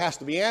 but it has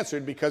to be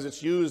answered because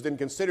it's used and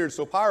considered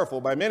so powerful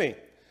by many.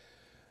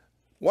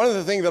 One of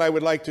the things that I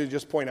would like to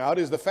just point out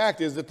is the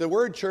fact is that the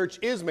word church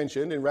is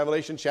mentioned in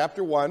Revelation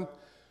chapter 1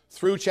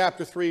 through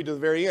chapter 3 to the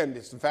very end.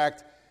 It's in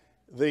fact,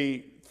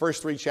 the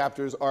first three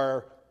chapters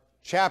are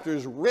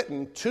chapters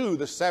written to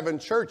the seven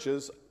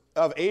churches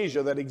of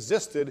Asia that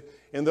existed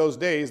in those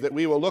days that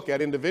we will look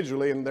at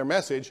individually in their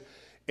message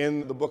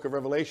in the book of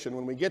Revelation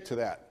when we get to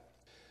that.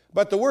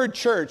 But the word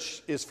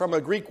church is from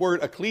a Greek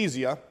word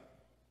ecclesia,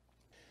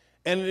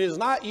 and it is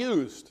not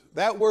used.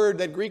 That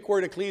Greek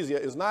word ecclesia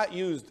is not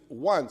used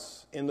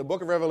once in the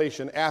book of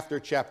Revelation after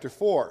chapter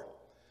 4.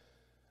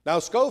 Now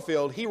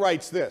Schofield, he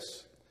writes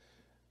this.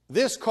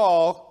 This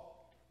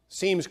call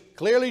seems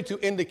clearly to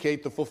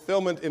indicate the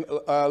fulfillment in,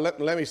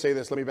 let me say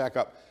this, let me back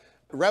up.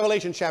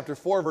 Revelation chapter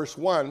 4, verse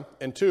 1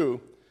 and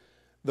 2,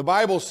 the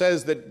Bible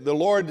says that the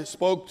Lord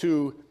spoke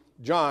to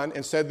John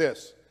and said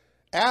this.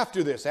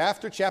 After this,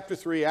 after chapter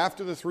 3,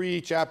 after the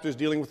 3 chapters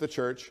dealing with the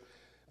church,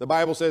 the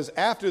Bible says,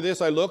 after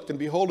this I looked, and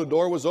behold, a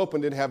door was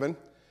opened in heaven,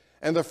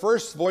 and the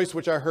first voice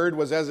which I heard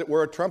was as it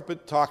were a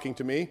trumpet talking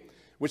to me,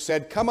 which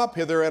said, come up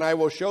hither, and I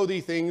will show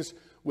thee things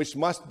which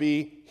must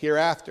be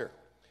hereafter.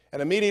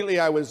 And immediately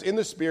I was in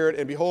the Spirit,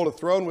 and behold, a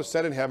throne was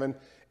set in heaven,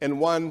 and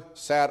one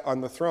sat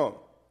on the throne.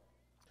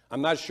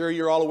 I'm not sure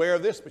you're all aware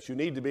of this, but you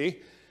need to be,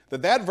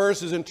 that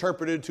verse is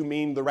interpreted to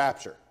mean the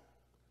rapture.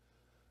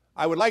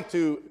 I would like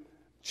to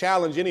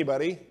challenge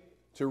anybody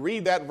to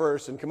read that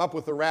verse and come up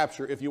with the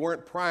rapture if you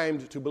weren't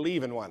primed to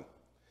believe in one.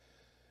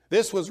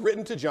 This was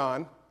written to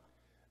John.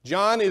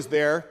 John is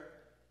there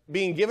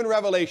being given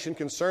revelation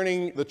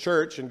concerning the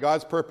church and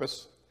God's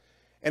purpose.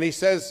 And he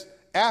says,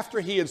 after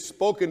he had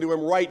spoken to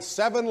him, write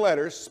 7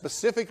 letters,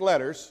 specific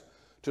letters,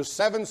 to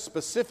 7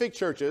 specific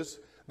churches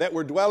that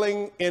were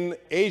dwelling in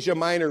Asia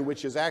Minor,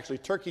 which is actually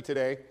Turkey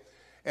today.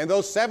 And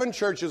those 7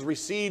 churches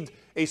received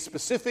a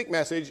specific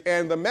message,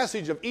 and the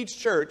message of each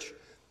church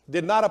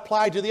did not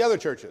apply to the other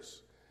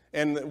churches.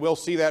 And we'll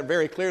see that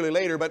very clearly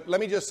later, but let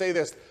me just say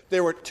this.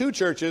 There were 2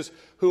 churches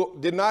who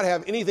did not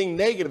have anything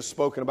negative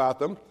spoken about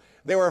them.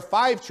 There were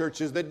 5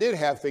 churches that did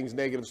have things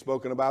negative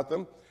spoken about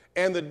them.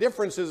 And the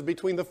differences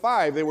between the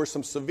 5, there were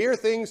some severe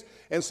things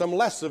and some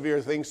less severe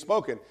things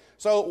spoken.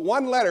 So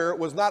one letter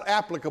was not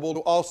applicable to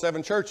all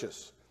 7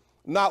 churches.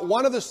 Not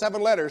one of the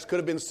 7 letters could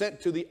have been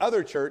sent to the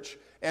other church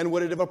and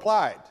would it have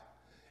applied.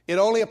 It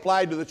only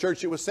applied to the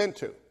church it was sent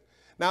to.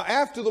 Now,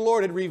 after the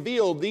Lord had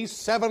revealed these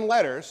 7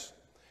 letters,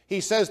 he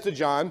says to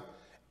John,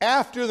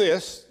 after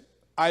this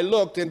I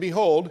looked, and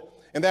behold,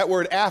 and that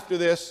word after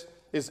this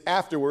is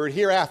afterward,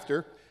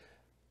 hereafter,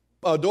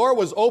 a door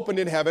was opened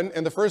in heaven,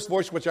 and the first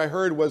voice which I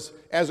heard was,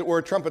 as it were,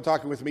 a trumpet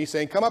talking with me,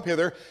 saying, come up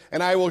hither,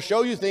 and I will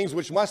show you things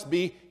which must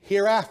be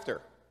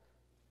hereafter.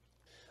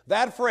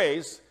 That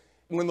phrase,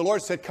 when the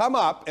Lord said, come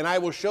up, and I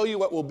will show you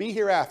what will be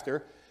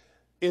hereafter,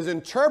 is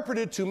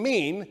interpreted to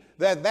mean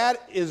that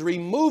that is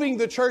removing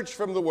the church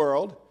from the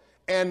world,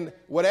 and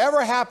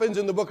whatever happens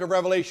in the book of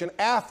Revelation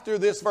after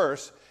this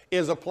verse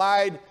is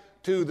applied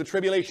to the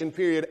tribulation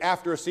period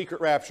after a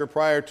secret rapture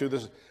prior to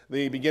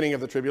the beginning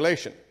of the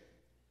tribulation.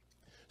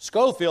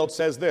 Schofield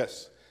says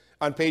this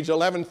on page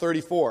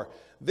 1134.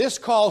 This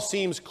call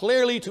seems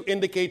clearly to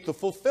indicate the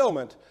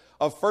fulfillment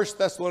of 1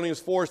 Thessalonians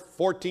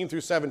 4:14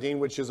 through 17,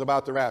 which is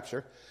about the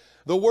rapture.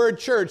 The word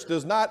church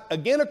does not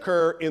again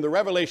occur in the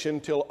Revelation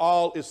till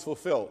all is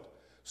fulfilled.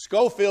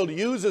 Schofield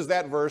uses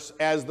that verse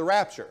as the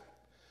rapture.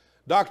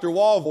 Dr.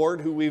 Walvoord,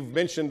 who we've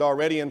mentioned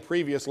already in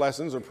previous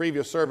lessons or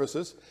previous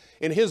services,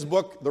 in his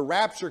book, The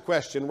Rapture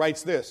Question,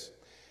 writes this.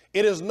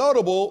 It is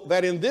notable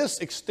that in this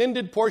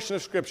extended portion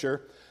of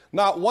Scripture,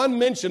 not one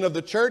mention of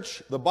the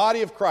church, the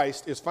body of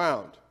Christ, is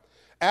found.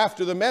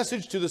 After the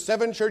message to the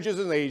 7 churches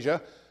in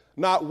Asia,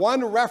 not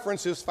one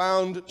reference is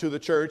found to the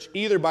church,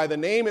 either by the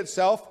name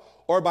itself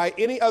or by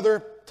any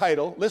other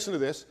title, listen to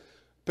this,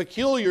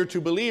 peculiar to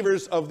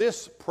believers of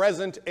this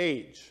present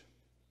age.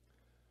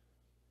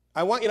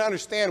 I want you to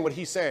understand what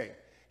he's saying.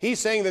 He's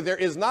saying that there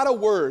is not a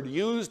word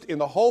used in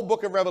the whole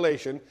book of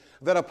Revelation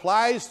that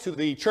applies to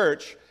the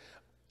church,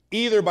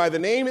 either by the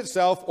name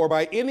itself or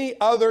by any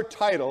other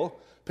title,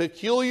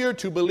 peculiar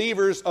to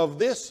believers of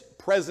this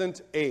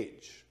present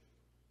age.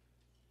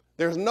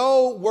 There's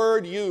no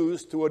word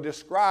used to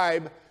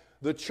describe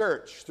the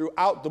church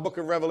throughout the book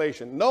of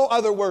Revelation. No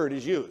other word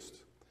is used.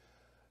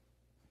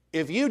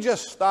 If you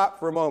just stop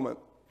for a moment,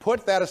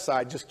 put that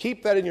aside, just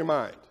keep that in your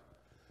mind,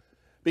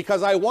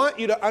 because I want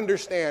you to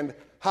understand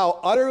how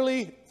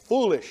utterly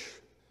foolish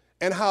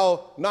and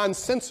how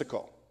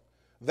nonsensical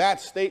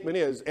that statement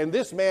is. And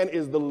this man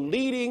is the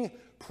leading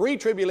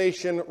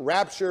pre-tribulation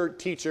rapture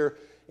teacher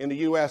in the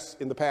U.S.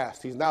 in the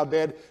past. He's now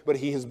dead, but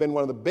he has been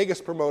one of the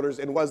biggest promoters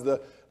and was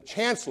the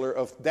chancellor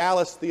of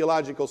Dallas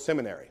Theological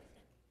Seminary.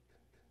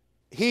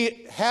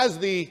 He has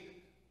the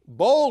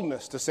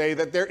boldness to say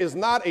that there is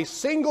not a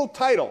single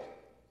title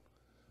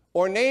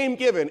or name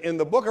given in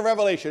the book of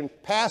Revelation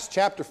past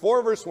chapter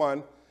 4, verse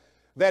 1,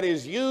 that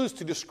is used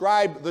to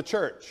describe the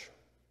church.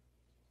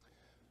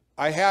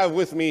 I have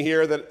with me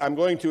here that I'm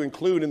going to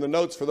include in the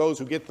notes for those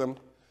who get them.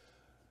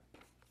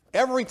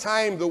 Every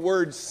time the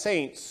word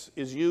saints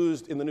is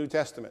used in the New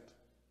Testament,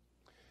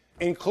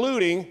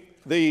 including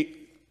the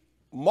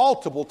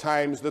multiple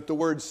times that the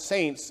word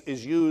saints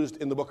is used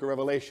in the book of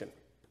Revelation.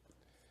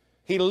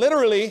 He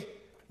literally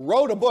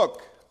wrote a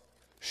book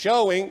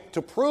showing,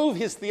 to prove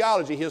his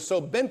theology, he is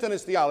so bent on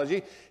his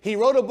theology, he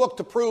wrote a book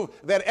to prove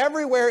that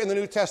everywhere in the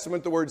New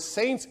Testament the word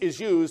saints is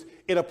used,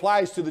 it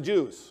applies to the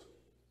Jews.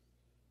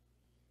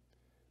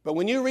 But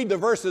when you read the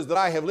verses that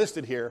I have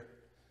listed here,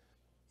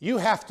 you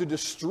have to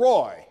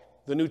destroy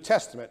the New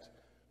Testament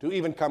to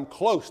even come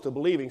close to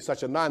believing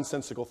such a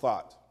nonsensical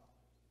thought.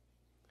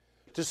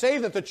 To say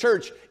that the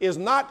church is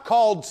not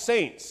called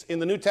saints in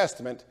the New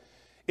Testament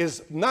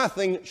is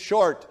nothing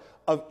short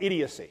of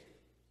idiocy.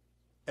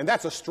 And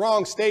that's a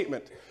strong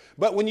statement.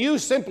 But when you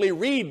simply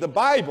read the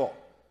Bible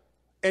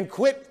and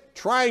quit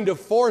trying to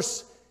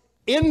force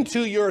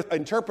into your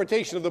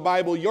interpretation of the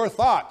Bible your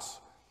thoughts,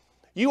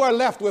 you are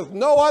left with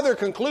no other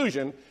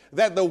conclusion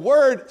that the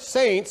word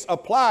saints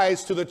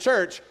applies to the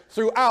church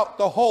throughout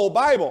the whole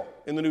Bible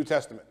in the New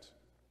Testament.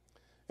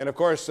 And of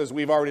course, as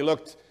we've already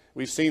looked,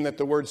 we've seen that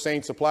the word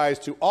saints applies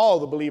to all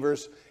the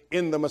believers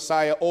in the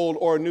Messiah, Old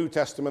or New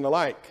Testament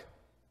alike.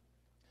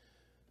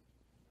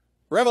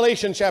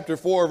 Revelation chapter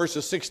 4,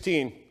 verses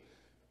 16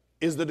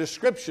 is the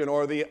description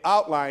or the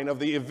outline of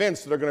the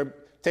events that are going to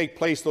take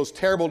place, those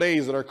terrible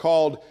days that are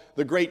called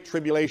the Great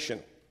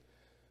Tribulation.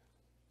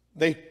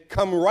 They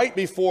come right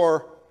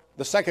before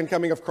the second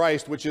coming of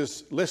Christ, which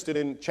is listed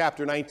in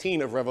chapter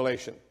 19 of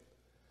Revelation.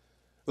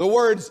 The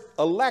words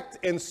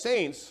elect and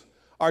saints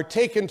are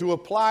taken to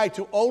apply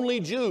to only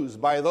Jews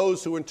by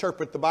those who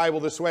interpret the Bible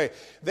this way.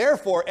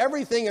 Therefore,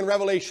 everything in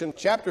Revelation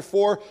chapter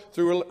 4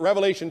 through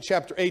Revelation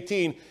chapter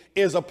 18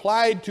 is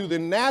applied to the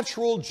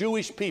natural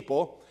Jewish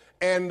people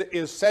and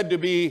is said to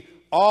be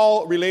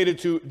all related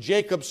to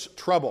Jacob's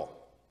trouble.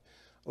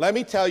 Let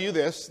me tell you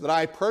this, that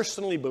I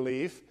personally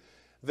believe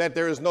that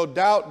there is no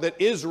doubt that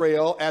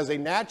Israel, as a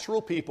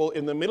natural people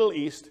in the Middle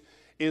East,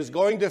 is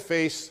going to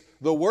face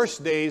the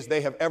worst days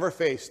they have ever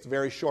faced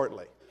very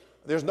shortly.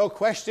 There's no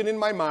question in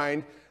my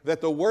mind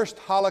that the worst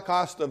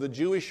Holocaust of the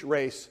Jewish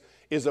race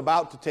is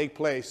about to take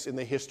place in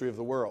the history of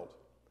the world.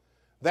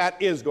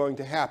 That is going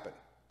to happen.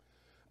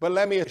 But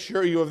let me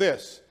assure you of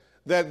this,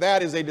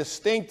 that is a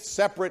distinct,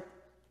 separate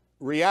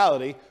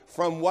reality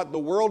from what the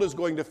world is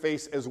going to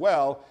face as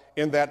well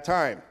in that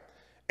time.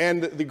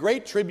 And the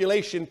Great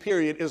Tribulation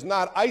period is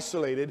not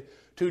isolated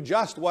to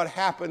just what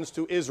happens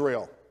to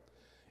Israel.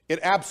 It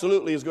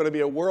absolutely is going to be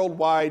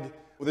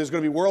there's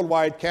going to be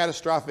worldwide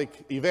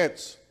catastrophic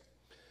events.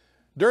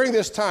 During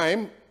this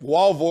time,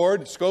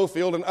 Walvoord,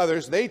 Schofield, and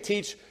others, they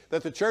teach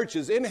that the church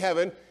is in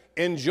heaven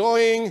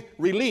enjoying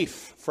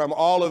relief from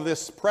all of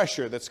this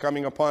pressure that's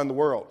coming upon the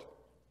world.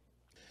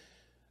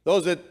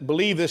 Those that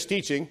believe this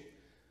teaching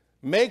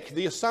make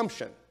the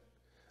assumption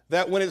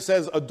that when it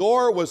says a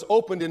door was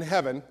opened in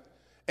heaven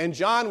and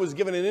John was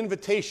given an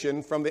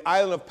invitation from the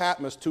island of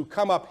Patmos to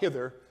come up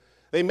hither,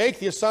 they make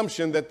the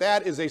assumption that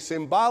that is a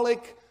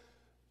symbolic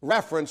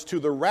reference to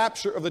the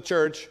rapture of the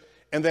church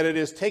and that it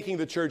is taking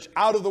the church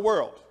out of the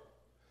world.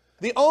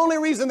 The only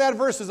reason that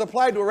verse is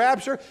applied to a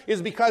rapture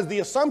is because the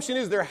assumption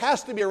is there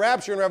has to be a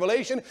rapture in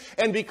Revelation,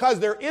 and because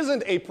there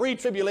isn't a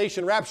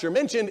pre-tribulation rapture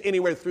mentioned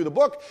anywhere through the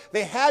book,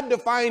 they had to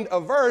find a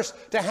verse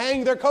to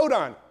hang their coat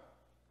on,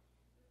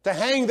 to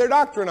hang their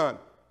doctrine on.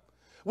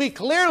 We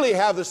clearly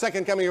have the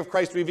second coming of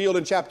Christ revealed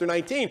in chapter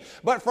 19,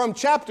 but from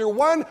chapter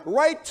 1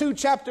 right to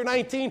chapter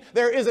 19,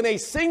 there isn't a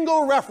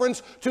single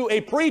reference to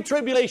a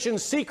pre-tribulation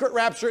secret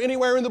rapture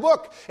anywhere in the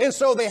book. And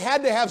so they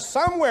had to have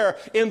somewhere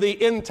in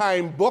the end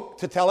time book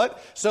to tell it.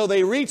 So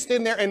they reached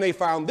in there and they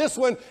found this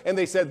one and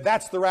they said,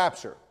 that's the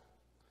rapture.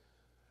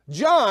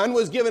 John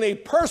was given a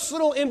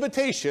personal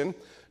invitation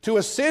to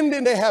ascend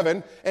into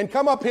heaven and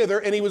come up hither,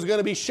 and he was going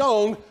to be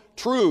shown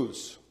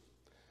truths.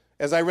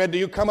 As I read to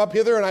you, come up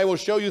hither and I will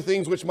show you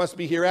things which must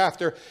be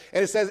hereafter.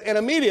 And it says, and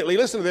immediately,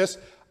 listen to this,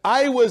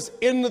 I was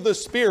in the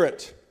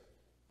Spirit.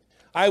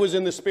 I was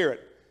in the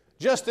Spirit.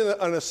 Just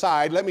an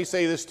aside, let me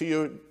say this to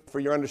you for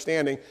your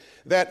understanding,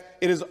 that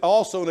it is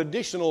also an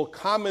additional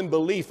common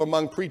belief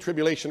among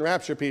pre-tribulation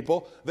rapture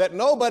people that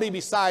nobody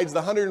besides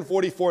the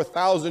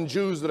 144,000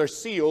 Jews that are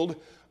sealed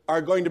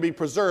are going to be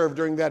preserved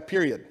during that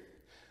period.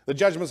 The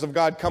judgments of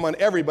God come on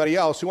everybody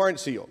else who aren't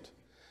sealed.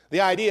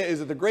 The idea is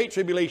that the Great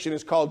Tribulation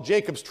is called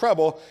Jacob's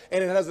trouble,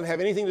 and it doesn't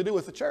have anything to do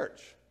with the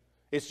church.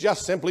 It's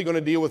just simply going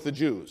to deal with the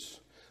Jews.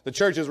 The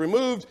church is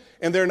removed,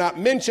 and they're not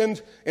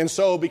mentioned, and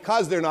so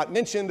because they're not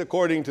mentioned,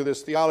 according to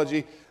this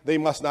theology, they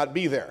must not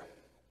be there.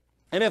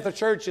 And if the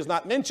church is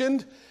not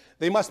mentioned,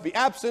 they must be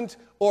absent,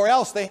 or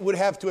else they would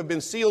have to have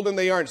been sealed, and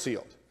they aren't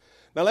sealed.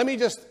 Now let me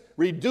just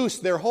reduce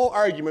their whole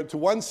argument to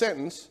one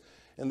sentence,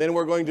 and then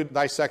we're going to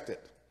dissect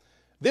it.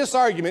 This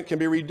argument can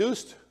be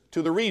reduced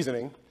to the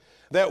reasoning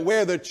that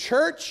where the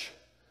church,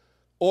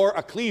 or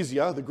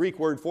ecclesia, the Greek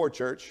word for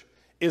church,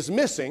 is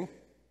missing,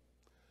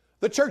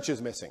 the church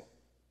is missing.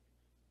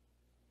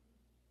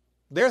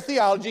 Their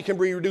theology can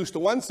be reduced to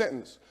one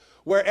sentence.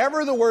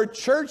 Wherever the word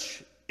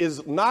church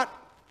is not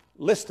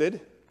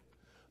listed,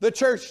 the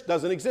church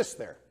doesn't exist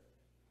there.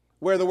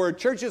 Where the word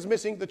church is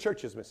missing, the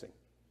church is missing.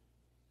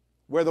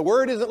 Where the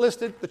word isn't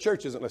listed, the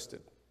church isn't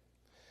listed.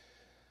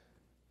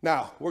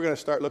 Now, we're going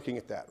to start looking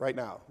at that right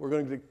now. We're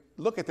going to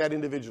look at that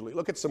individually,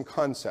 look at some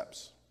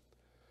concepts.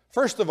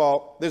 First of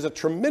all, there's a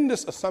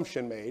tremendous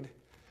assumption made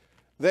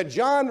that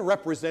John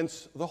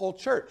represents the whole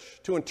church.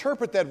 To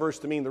interpret that verse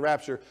to mean the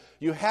rapture,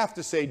 you have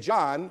to say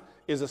John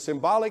is a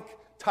symbolic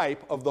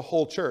type of the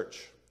whole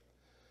church.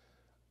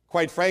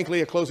 Quite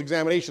frankly, a close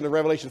examination of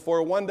Revelation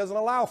 4:1 doesn't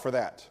allow for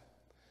that.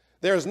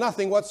 There is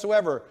nothing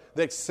whatsoever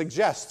that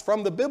suggests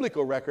from the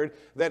biblical record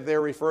that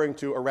they're referring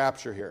to a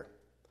rapture here.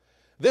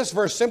 This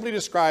verse simply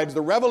describes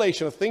the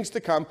revelation of things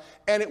to come,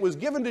 and it was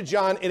given to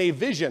John in a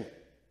vision.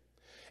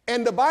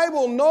 And the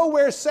Bible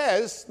nowhere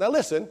says, now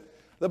listen,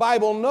 the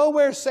Bible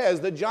nowhere says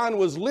that John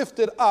was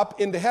lifted up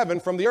into heaven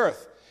from the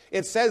earth.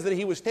 It says that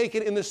he was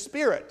taken in the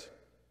Spirit.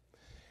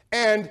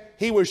 And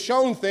he was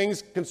shown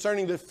things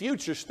concerning the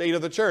future state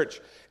of the church.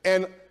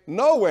 And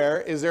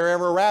nowhere is there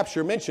ever a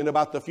rapture mentioned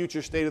about the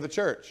future state of the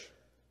church.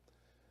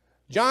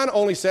 John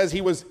only says he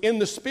was in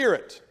the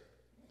Spirit.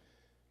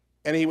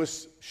 And he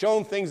was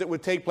shown things that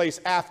would take place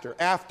after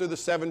the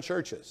 7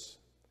 churches.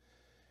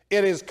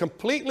 It is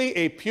completely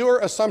a pure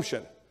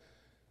assumption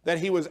that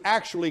he was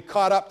actually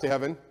caught up to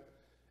heaven,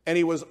 and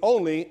he was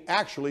only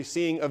actually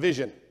seeing a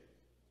vision.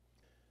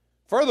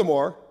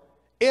 Furthermore,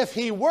 if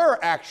he were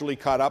actually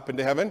caught up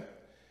into heaven,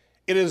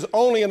 it is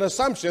only an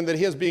assumption that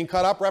his being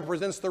caught up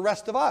represents the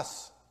rest of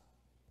us.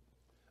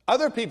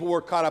 Other people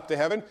were caught up to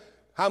heaven.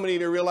 How many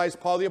of you realize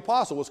Paul the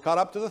Apostle was caught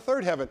up to the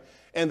 3rd heaven?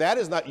 And that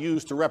is not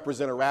used to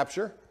represent a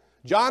rapture.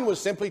 John was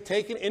simply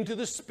taken into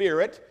the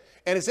Spirit,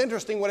 and it's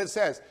interesting what it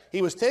says.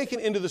 He was taken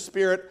into the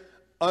Spirit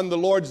on the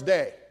Lord's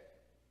day.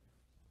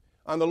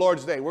 On the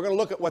Lord's day. We're going to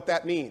look at what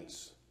that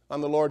means on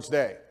the Lord's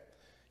day.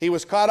 He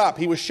was caught up.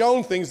 He was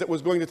shown things that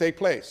was going to take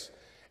place.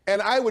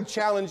 And I would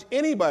challenge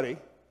anybody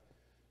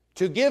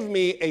to give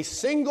me a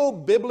single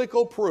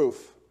biblical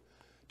proof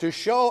to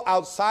show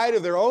outside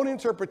of their own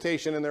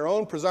interpretation and their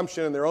own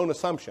presumption and their own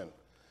assumption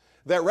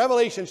that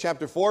Revelation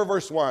chapter 4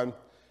 verse 1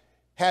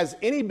 has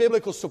any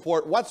biblical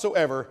support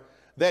whatsoever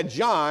that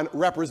John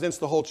represents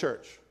the whole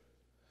church.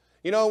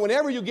 You know,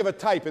 whenever you give a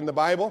type in the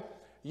Bible,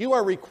 you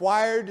are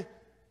required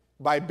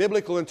by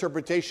biblical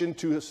interpretation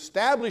to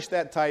establish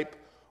that type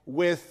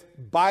with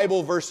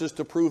Bible verses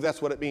to prove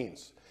that's what it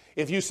means.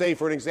 If you say,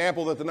 for an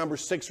example, that the number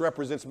 6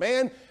 represents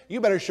man,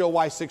 you better show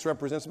why 6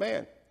 represents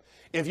man.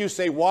 If you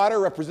say water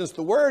represents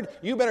the Word,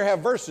 you better have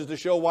verses to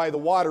show why the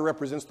water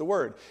represents the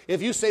Word.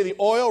 If you say the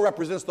oil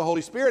represents the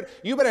Holy Spirit,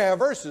 you better have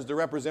verses to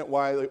represent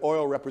why the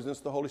oil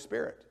represents the Holy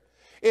Spirit.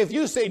 If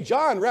you say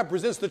John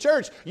represents the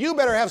church, you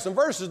better have some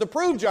verses to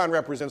prove John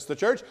represents the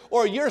church,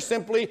 or you're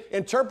simply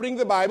interpreting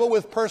the Bible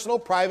with personal,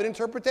 private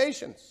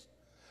interpretations.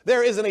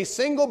 There isn't a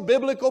single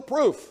biblical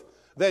proof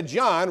that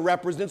John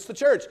represents the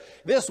church.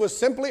 This was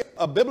simply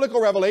a biblical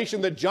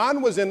revelation that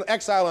John was in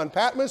exile on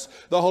Patmos.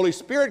 The Holy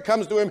Spirit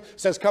comes to him,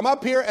 says, come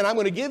up here and I'm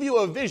going to give you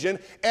a vision.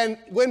 And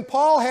when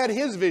Paul had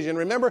his vision,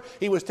 remember,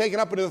 he was taken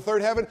up into the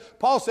 3rd heaven.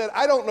 Paul said,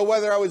 I don't know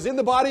whether I was in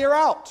the body or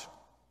out.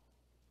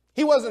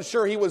 He wasn't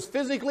sure he was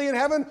physically in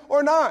heaven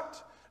or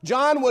not.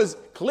 John was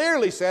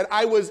clearly said,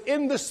 I was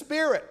in the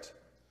Spirit.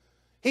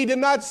 He did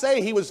not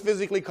say he was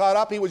physically caught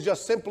up. He was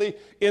just simply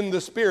in the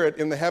Spirit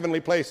in the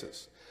heavenly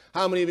places.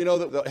 How many of you know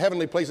that the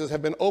heavenly places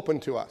have been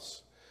opened to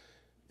us?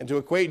 And to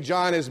equate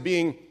John as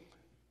being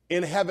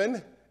in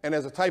heaven and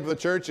as a type of the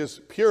church is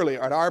purely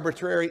an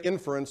arbitrary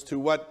inference to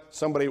what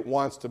somebody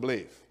wants to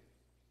believe.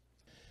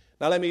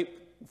 Now let me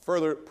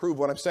further prove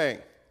what I'm saying.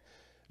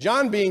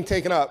 John being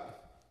taken up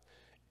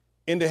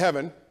into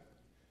heaven,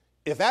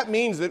 if that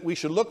means that we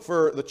should look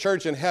for the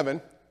church in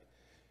heaven,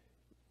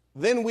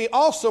 then we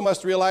also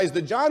must realize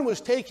that John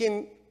was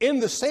taken in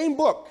the same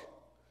book,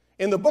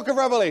 in the book of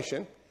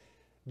Revelation.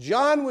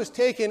 John was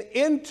taken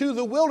into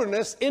the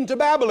wilderness, into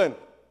Babylon.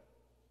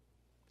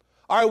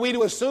 Are we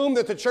to assume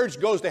that the church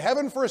goes to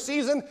heaven for a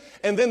season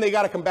and then they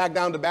got to come back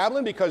down to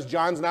Babylon because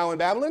John's now in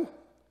Babylon?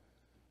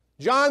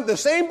 John, the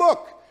same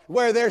book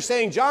where they're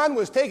saying John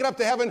was taken up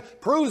to heaven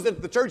proves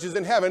that the church is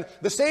in heaven.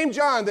 The same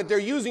John that they're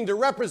using to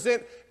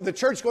represent the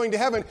church going to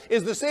heaven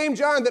is the same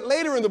John that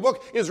later in the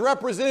book is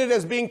represented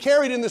as being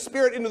carried in the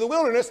Spirit into the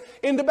wilderness,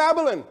 into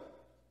Babylon.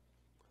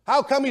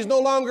 How come he's no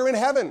longer in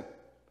heaven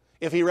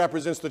if he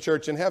represents the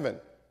church in heaven?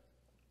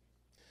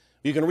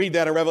 You can read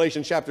that in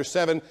Revelation chapter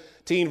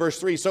 17, verse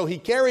 3. So he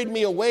carried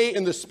me away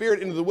in the spirit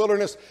into the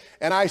wilderness,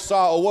 and I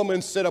saw a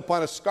woman sit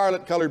upon a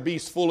scarlet-colored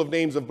beast full of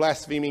names of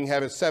blaspheming,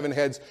 having 7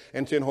 heads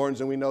and 10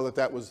 horns. And we know that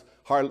that was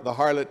the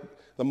harlot,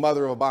 the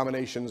mother of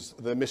abominations,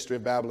 the mystery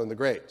of Babylon the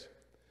Great.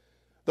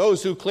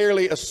 Those who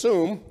clearly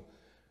assume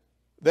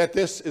that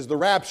this is the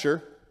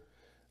rapture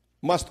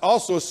must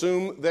also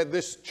assume that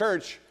this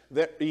church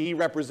that he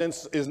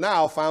represents is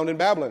now found in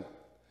Babylon.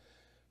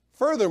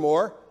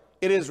 Furthermore,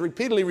 it is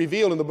repeatedly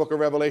revealed in the book of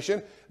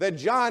Revelation that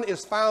John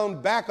is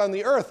found back on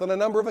the earth on a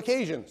number of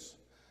occasions.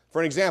 For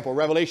an example,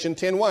 Revelation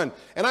 10:1,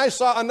 and I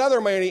saw another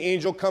mighty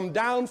angel come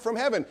down from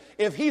heaven.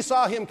 If he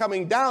saw him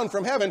coming down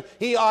from heaven,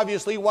 he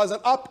obviously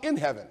wasn't up in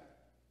heaven.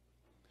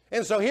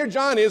 And so here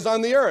John is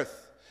on the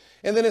earth.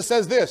 And then it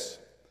says this,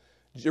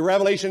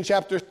 Revelation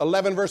chapter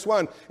 11, verse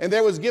 1, and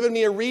there was given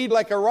me a reed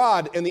like a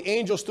rod, and the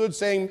angel stood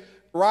saying,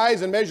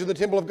 rise and measure the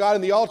temple of God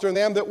and the altar and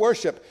them that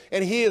worship.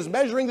 And he is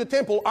measuring the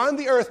temple on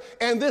the earth,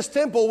 and this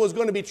temple was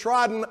going to be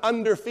trodden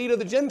under feet of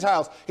the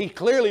Gentiles. He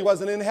clearly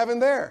wasn't in heaven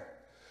there.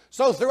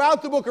 So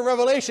throughout the book of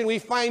Revelation, we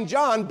find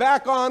John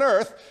back on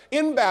earth,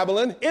 in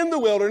Babylon, in the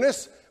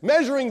wilderness,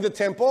 measuring the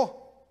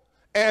temple,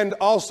 and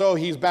also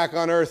he's back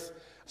on earth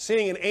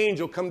seeing an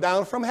angel come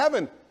down from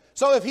heaven.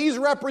 So if he's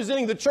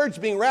representing the church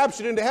being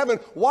raptured into heaven,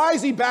 why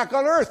is he back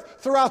on earth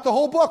throughout the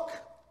whole book?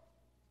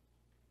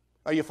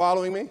 Are you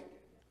following me?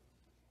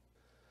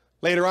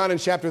 Later on in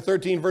chapter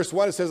 13, verse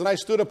 1, it says, and I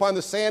stood upon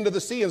the sand of the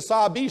sea and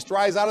saw a beast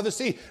rise out of the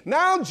sea.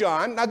 Now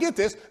John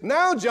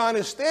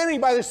is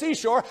standing by the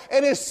seashore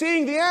and is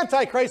seeing the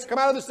Antichrist come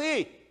out of the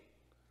sea.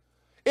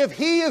 If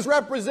he is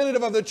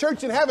representative of the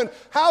church in heaven,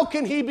 how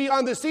can he be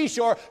on the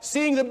seashore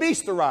seeing the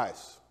beast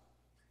arise?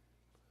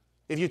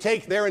 If you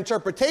take their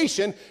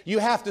interpretation, you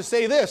have to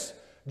say this,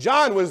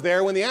 John was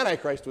there when the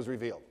Antichrist was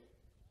revealed.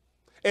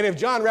 And if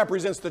John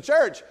represents the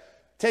church,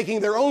 taking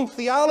their own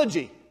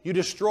theology, you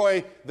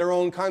destroy their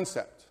own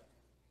concept.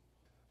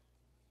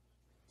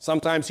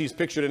 Sometimes he's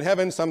pictured in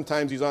heaven,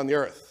 sometimes he's on the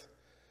earth.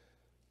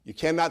 You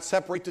cannot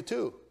separate the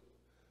two.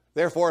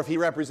 Therefore, if he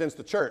represents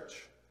the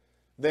church,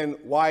 then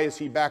why is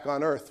he back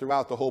on earth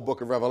throughout the whole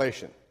book of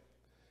Revelation?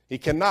 He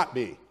cannot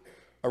be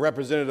a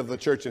representative of the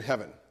church in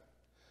heaven.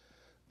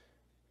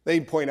 They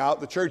point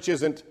out the church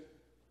isn't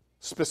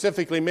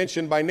specifically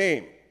mentioned by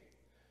name.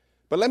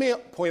 But let me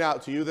point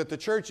out to you that the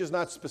church is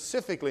not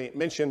specifically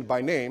mentioned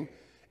by name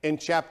in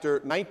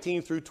chapter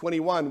 19 through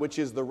 21, which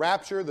is the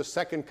rapture, the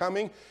second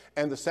coming,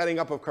 and the setting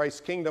up of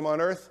Christ's kingdom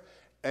on earth,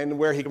 and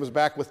where he comes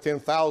back with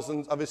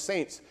 10,000 of his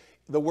saints.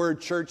 The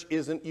word church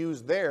isn't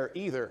used there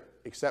either,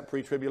 except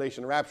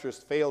pre-tribulation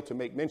rapturists fail to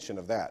make mention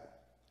of that.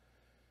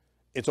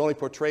 It's only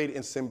portrayed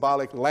in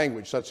symbolic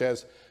language, such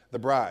as the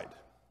bride.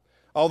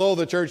 Although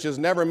the church is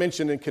never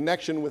mentioned in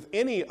connection with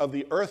any of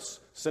the earth's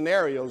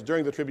scenarios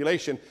during the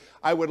tribulation,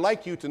 I would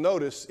like you to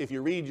notice, if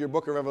you read your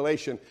book of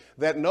Revelation,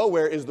 that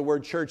nowhere is the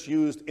word church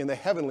used in the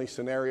heavenly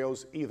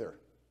scenarios either.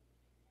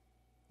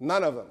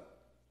 None of them.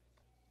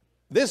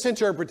 This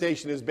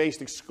interpretation is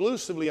based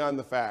exclusively on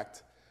the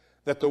fact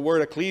that the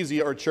word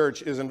ecclesia or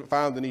church isn't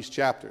found in these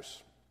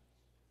chapters.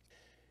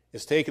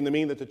 It's taken to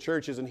mean that the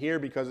church isn't here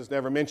because it's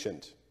never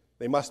mentioned.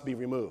 They must be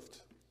removed.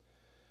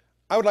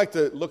 I would like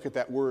to look at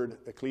that word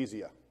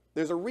ecclesia.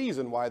 There's a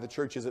reason why the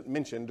church isn't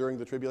mentioned during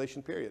the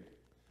tribulation period.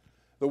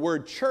 The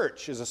word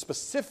church is a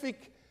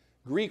specific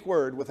Greek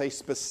word with a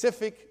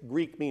specific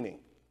Greek meaning.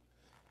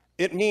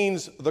 It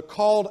means the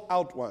called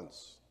out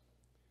ones.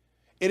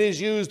 It is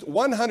used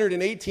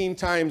 118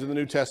 times in the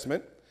New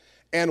Testament,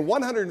 and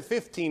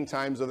 115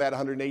 times of that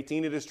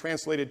 118 it is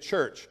translated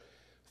church.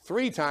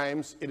 3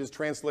 times it is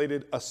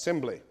translated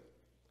assembly.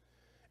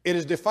 It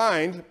is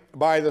defined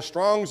by the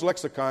Strong's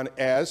lexicon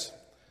as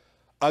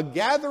a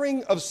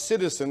gathering of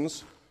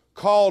citizens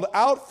called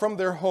out from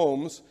their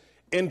homes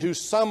into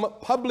some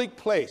public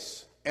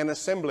place, an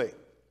assembly.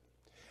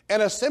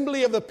 An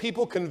assembly of the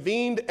people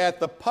convened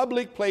at the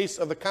public place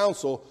of the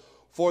council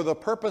for the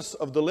purpose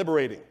of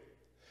deliberating.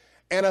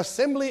 An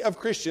assembly of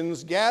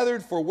Christians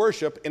gathered for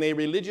worship in a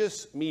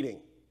religious meeting.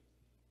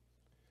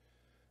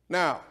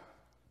 Now,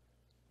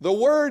 the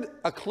word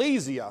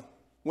ecclesia,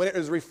 when it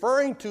is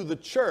referring to the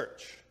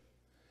church,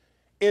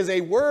 is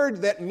a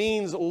word that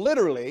means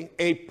literally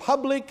a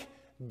public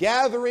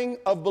gathering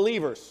of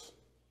believers,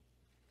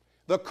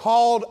 the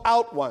called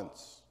out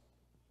ones.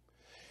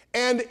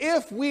 And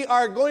if we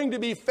are going to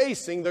be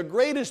facing the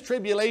greatest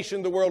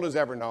tribulation the world has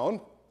ever known,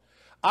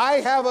 I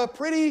have a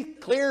pretty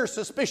clear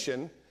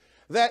suspicion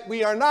that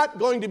we are not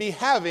going to be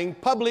having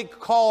public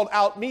called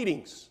out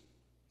meetings.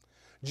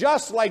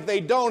 Just like they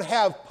don't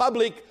have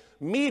public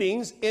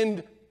meetings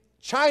in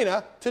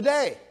China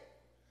today.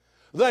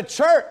 The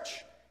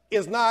church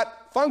is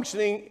not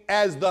functioning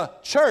as the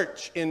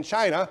church in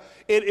China.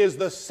 It is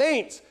the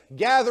saints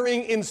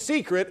gathering in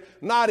secret,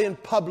 not in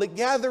public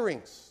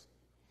gatherings.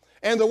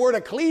 And the word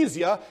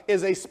ecclesia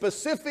is a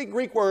specific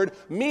Greek word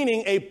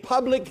meaning a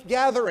public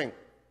gathering.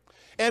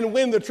 And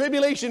when the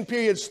tribulation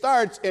period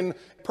starts and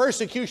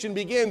persecution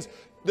begins,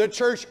 The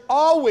church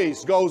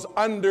always goes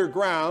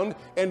underground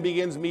and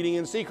begins meeting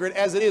in secret,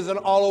 as it is in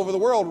all over the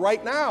world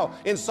right now.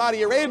 In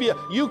Saudi Arabia,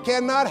 you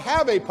cannot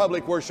have a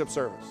public worship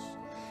service.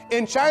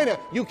 In China,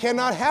 you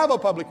cannot have a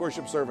public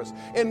worship service.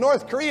 In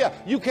North Korea,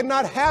 you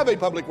cannot have a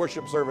public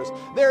worship service.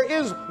 There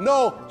is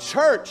no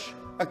church,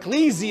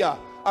 ecclesia,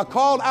 a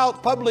called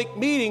out public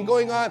meeting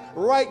going on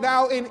right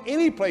now in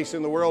any place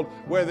in the world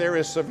where there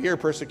is severe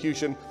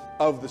persecution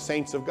of the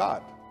saints of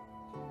God.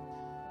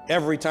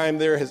 Every time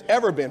there has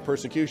ever been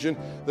persecution,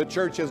 the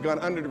church has gone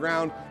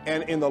underground,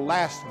 and in the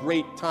last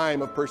great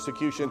time of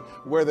persecution,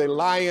 where the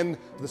lion,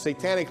 the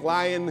satanic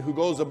lion who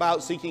goes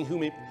about seeking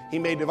whom he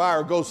may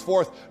devour, goes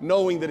forth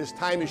knowing that his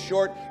time is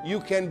short, you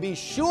can be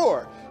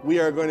sure we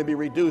are going to be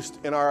reduced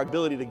in our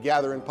ability to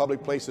gather in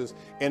public places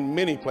in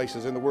many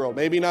places in the world.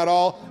 Maybe not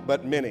all,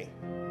 but many.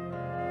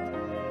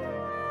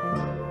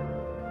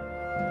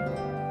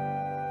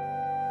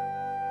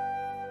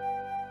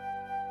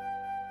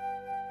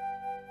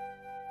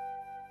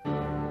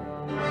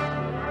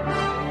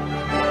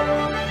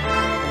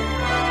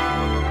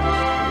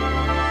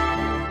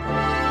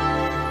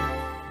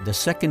 The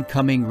Second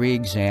Coming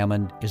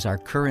Re-Examined is our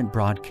current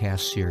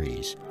broadcast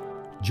series.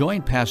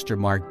 Join Pastor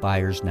Mark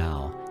Byers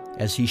now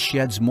as he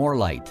sheds more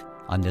light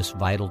on this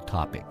vital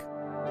topic.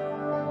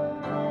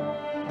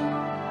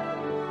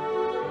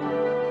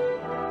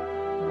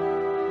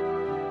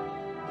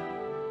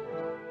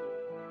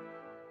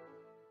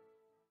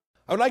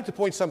 I would like to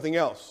point something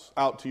else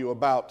out to you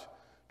about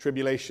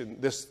tribulation,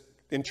 this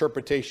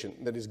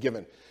interpretation that is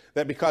given,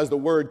 that because the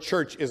word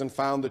church isn't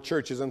found, the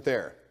church isn't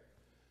there.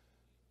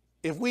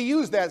 If we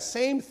use that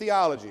same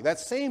theology, that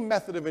same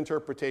method of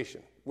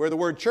interpretation, where the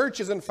word church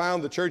isn't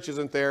found, the church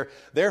isn't there,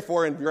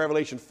 therefore in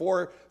Revelation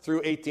 4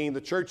 through 18, the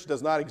church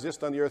does not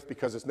exist on the earth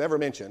because it's never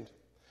mentioned.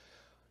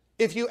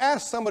 If you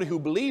ask somebody who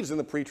believes in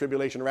the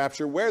pre-tribulation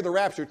rapture where the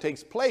rapture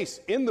takes place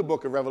in the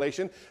book of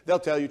Revelation, they'll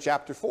tell you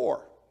chapter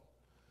 4.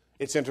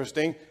 It's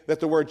interesting that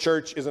the word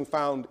church isn't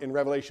found in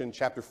Revelation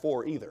chapter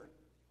 4 either.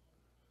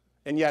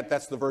 And yet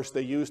that's the verse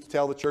they used to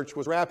tell the church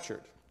was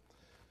raptured.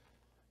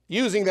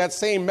 Using that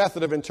same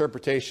method of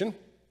interpretation,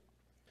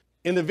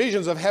 in the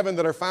visions of heaven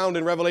that are found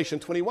in Revelation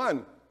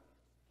 21,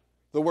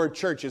 the word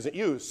church isn't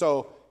used.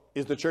 So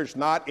is the church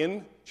not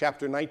in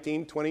chapter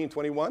 19, 20, and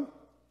 21?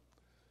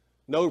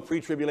 No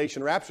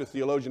pre-tribulation rapture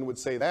theologian would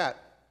say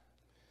that.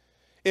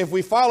 If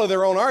we follow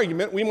their own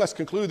argument, we must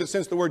conclude that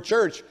since the word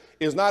church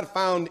is not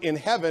found in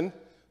heaven,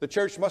 the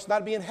church must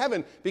not be in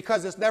heaven,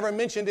 because it's never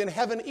mentioned in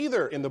heaven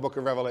either in the book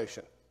of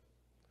Revelation.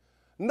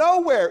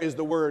 Nowhere is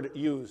the word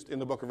used in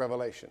the book of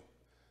Revelation,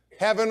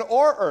 heaven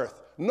or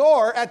earth,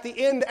 nor at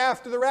the end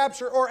after the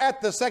rapture or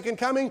at the second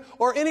coming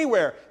or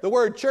anywhere. The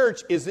word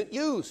church isn't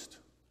used.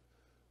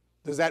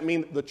 Does that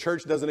mean the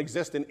church doesn't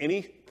exist in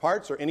any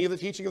parts or any of the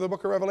teaching of the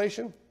book of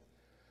Revelation?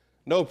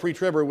 No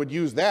pre-tribber would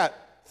use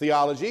that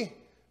theology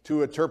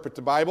to interpret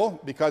the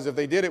Bible, because if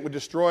they did, it would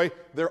destroy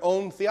their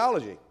own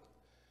theology.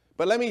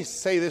 But let me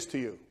say this to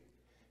you.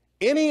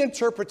 Any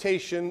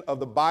interpretation of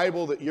the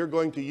Bible that you're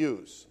going to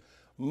use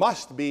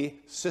must be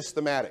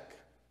systematic.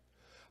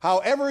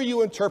 However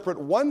you interpret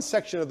one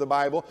section of the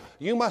Bible,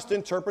 you must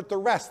interpret the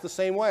rest the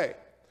same way.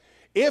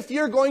 If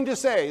you're going to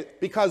say,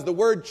 because the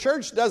word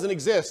church doesn't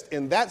exist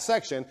in that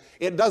section,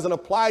 it doesn't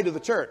apply to the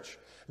church,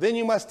 then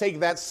you must take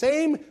that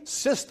same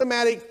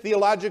systematic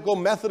theological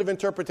method of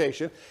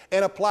interpretation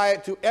and apply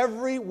it to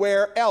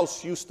everywhere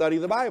else you study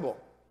the Bible.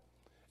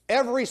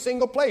 Every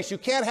single place. You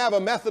can't have a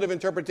method of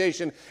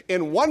interpretation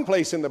in one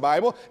place in the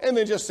Bible and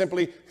then just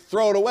simply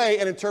throw it away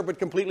and interpret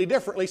completely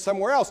differently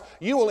somewhere else.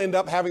 You will end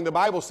up having the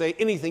Bible say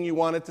anything you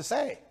want it to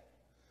say.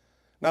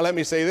 Now let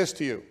me say this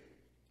to you.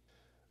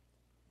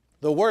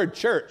 The word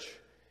church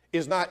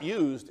is not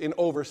used in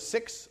over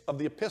 6 of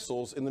the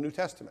epistles in the New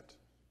Testament.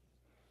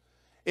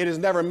 It is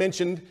never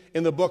mentioned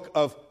in the book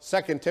of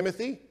 2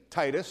 Timothy,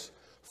 Titus,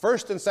 1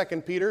 and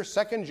 2 Peter,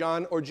 2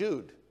 John, or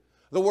Jude.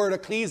 The word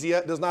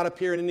ecclesia does not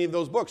appear in any of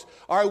those books.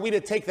 Are we to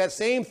take that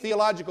same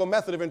theological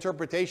method of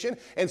interpretation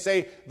and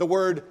say the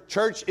word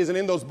church isn't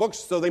in those books,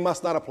 so they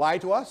must not apply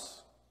to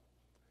us?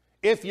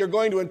 If you're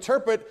going to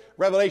interpret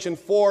Revelation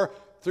 4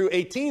 through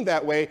 18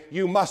 that way,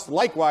 you must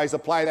likewise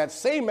apply that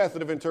same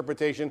method of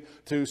interpretation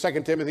to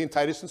 2 Timothy and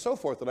Titus and so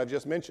forth that I've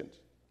just mentioned.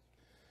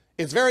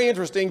 It's very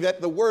interesting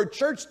that the word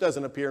church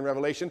doesn't appear in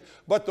Revelation,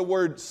 but the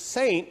word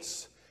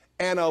saints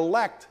and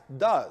elect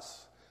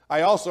does.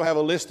 I also have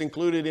a list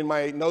included in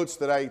my notes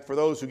that for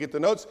those who get the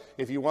notes,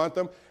 if you want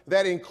them,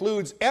 that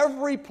includes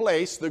every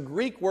place the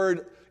Greek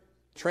word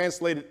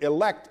translated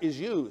elect is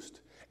used.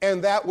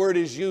 And that word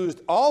is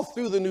used all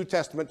through the New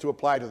Testament to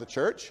apply to the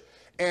church,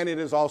 and it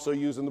is also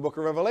used in the book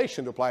of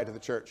Revelation to apply to the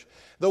church.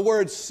 The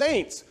word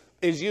saints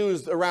is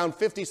used around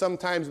 50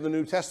 sometimes in the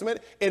New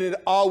Testament, and it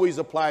always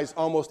applies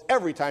almost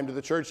every time to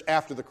the church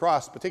after the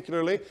cross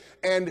particularly.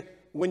 And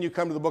when you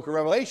come to the book of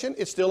Revelation,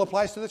 it still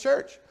applies to the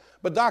church.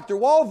 But Dr.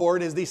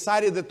 Walvoord has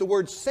decided that the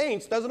word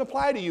saints doesn't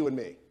apply to you and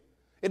me.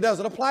 It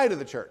doesn't apply to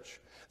the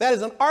church. That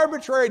is an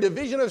arbitrary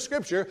division of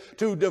Scripture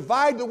to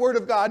divide the Word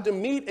of God to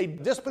meet a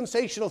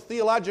dispensational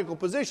theological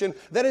position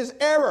that is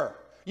error.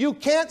 You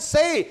can't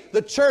say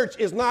the church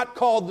is not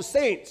called the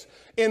saints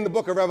in the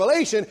book of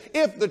Revelation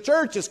if the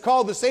church is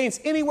called the saints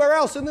anywhere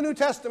else in the New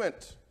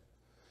Testament.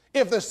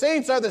 If the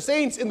saints are the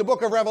saints in the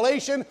book of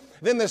Revelation,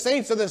 then the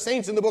saints are the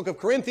saints in the book of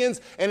Corinthians.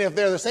 And if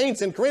they're the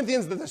saints in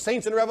Corinthians, then the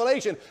saints in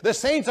Revelation. The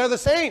saints are the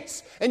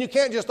saints. And you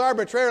can't just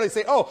arbitrarily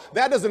say, oh,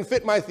 that doesn't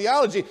fit my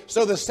theology,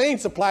 so the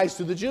saints applies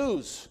to the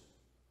Jews.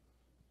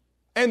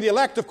 And the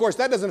elect, of course,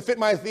 that doesn't fit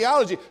my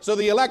theology, so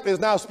the elect is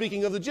now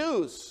speaking of the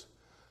Jews.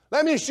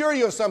 Let me assure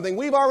you of something.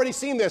 We've already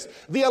seen this.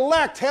 The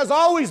elect has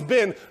always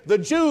been the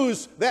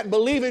Jews that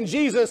believe in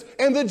Jesus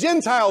and the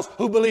Gentiles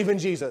who believe in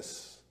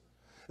Jesus.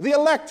 The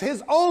elect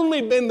has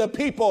only been the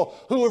people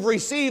who have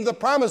received the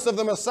promise of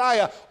the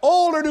Messiah,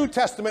 Old or New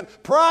Testament,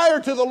 prior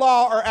to the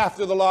law or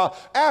after the law,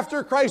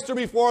 after Christ or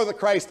before the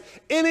Christ.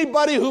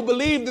 Anybody who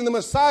believed in the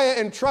Messiah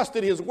and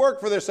trusted his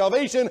work for their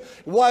salvation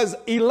was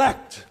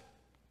elect.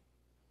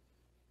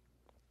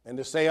 And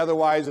to say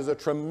otherwise is a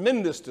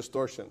tremendous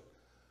distortion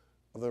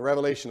of the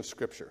revelation of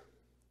Scripture.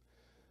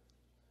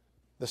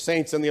 The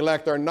saints and the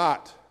elect are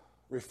not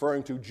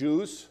referring to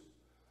Jews.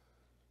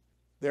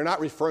 They're not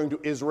referring to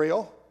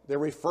Israel. They're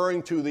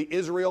referring to the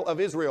Israel of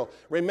Israel.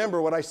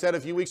 Remember what I said a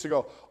few weeks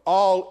ago.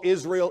 All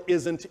Israel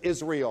isn't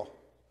Israel.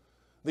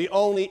 The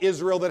only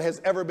Israel that has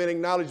ever been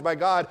acknowledged by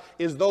God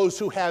is those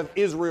who have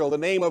Israel, the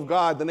name of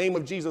God, the name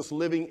of Jesus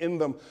living in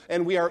them.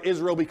 And we are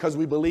Israel because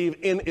we believe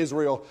in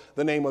Israel,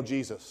 the name of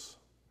Jesus.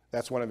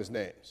 That's one of his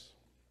names.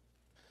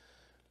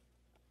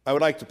 I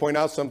would like to point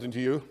out something to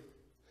you,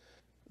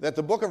 that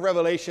the book of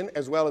Revelation,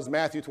 as well as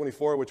Matthew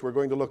 24, which we're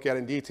going to look at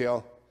in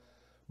detail,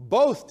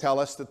 both tell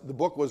us that the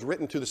book was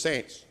written to the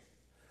saints.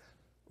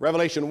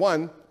 Revelation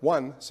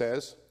 1:1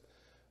 says,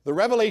 the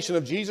revelation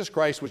of Jesus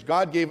Christ, which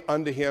God gave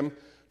unto him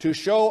to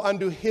show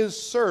unto his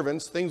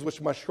servants things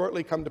which must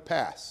shortly come to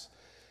pass.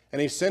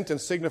 And he sent and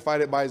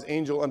signified it by his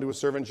angel unto his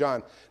servant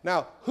John.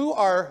 Now, who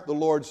are the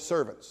Lord's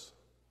servants?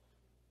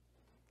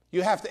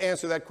 You have to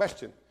answer that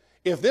question.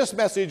 If this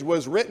message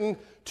was written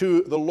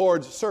to the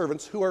Lord's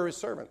servants, who are his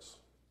servants?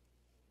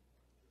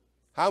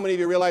 How many of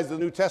you realize the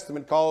New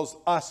Testament calls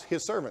us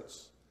his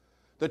servants?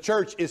 The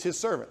church is his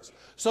servants.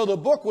 So the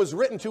book was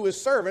written to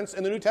his servants,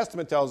 and the New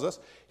Testament tells us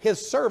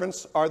his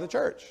servants are the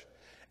church.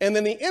 And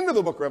then the end of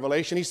the book of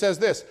Revelation, he says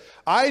this,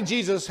 I,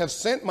 Jesus, have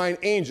sent mine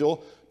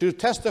angel to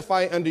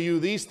testify unto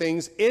you these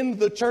things in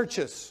the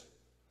churches.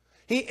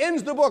 He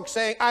ends the book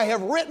saying, I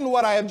have written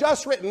what I have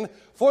just written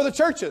for the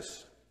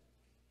churches.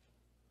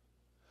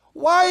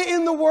 Why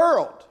in the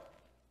world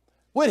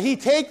would he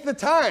take the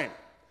time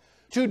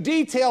to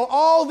detail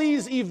all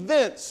these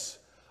events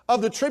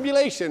of the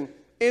tribulation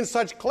in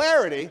such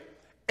clarity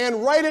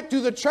and write it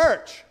to the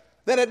church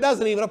that it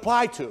doesn't even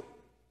apply to?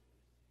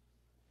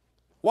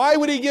 Why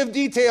would he give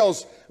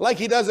details like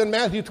he does in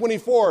Matthew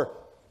 24,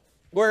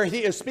 where he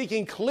is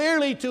speaking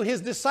clearly to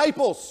his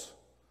disciples,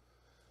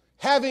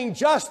 having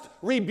just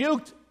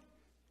rebuked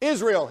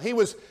Israel?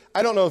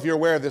 I don't know if you're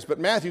aware of this, but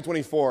Matthew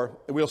 24,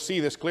 we'll see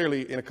this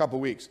clearly in a couple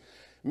weeks.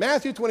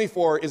 Matthew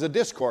 24 is a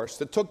discourse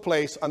that took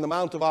place on the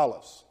Mount of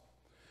Olives.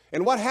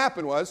 And what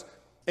happened was,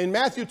 in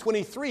Matthew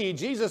 23,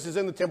 Jesus is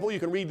in the temple. You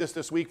can read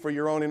this week for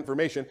your own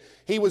information.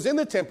 He was in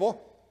the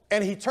temple,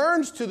 and he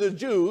turns to the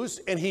Jews,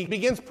 and he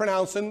begins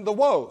pronouncing the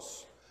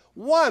woes.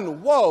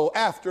 One woe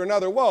after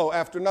another woe,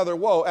 after another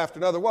woe, after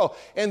another woe.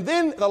 And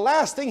then the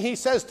last thing he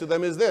says to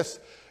them is this,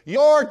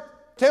 your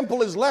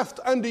temple is left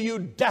unto you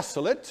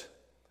desolate,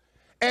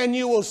 and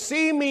you will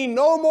see me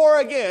no more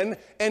again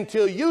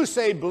until you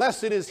say,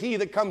 blessed is he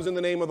that comes in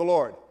the name of the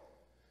Lord.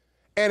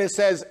 And it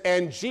says,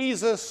 and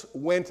Jesus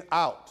went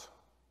out.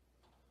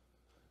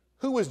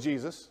 Who was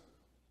Jesus?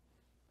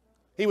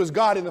 He was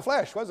God in the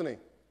flesh, wasn't he?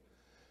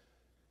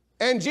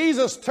 And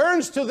Jesus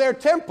turns to their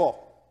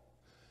temple,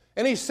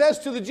 and he says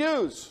to the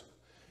Jews,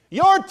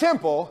 your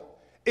temple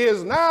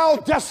is now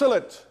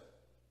desolate,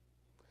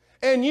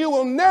 and you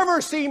will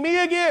never see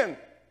me again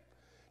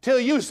till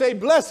you say,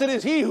 blessed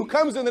is he who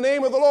comes in the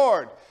name of the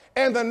Lord.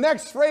 And the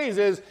next phrase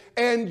is,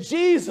 and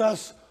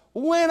Jesus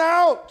went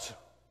out.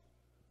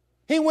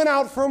 He went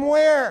out from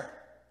where?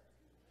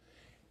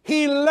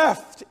 He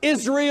left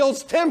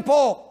Israel's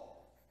temple.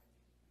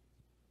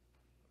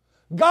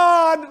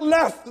 God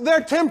left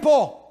their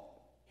temple.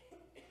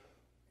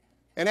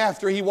 And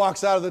after he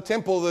walks out of the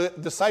temple, the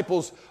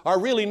disciples are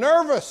really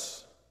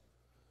nervous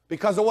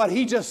because of what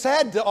he just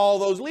said to all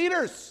those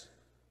leaders.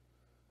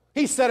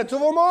 He said it to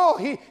them all.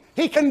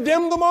 He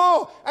condemned them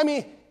all. I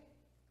mean,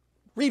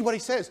 read what he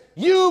says.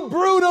 You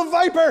brood of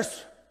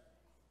vipers.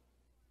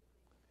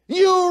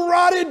 You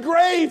rotted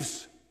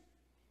graves.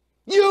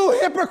 You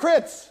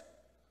hypocrites.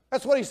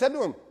 That's what he said to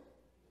them.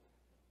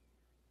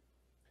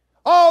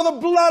 All the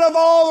blood of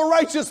all the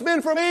righteous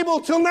men from Abel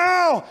till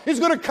now is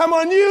going to come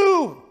on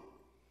you.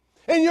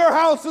 And your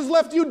house has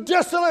left you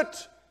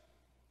desolate.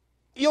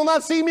 You'll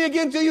not see me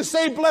again till you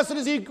say, blessed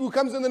is he who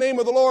comes in the name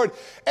of the Lord.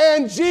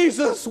 And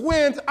Jesus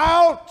went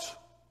out.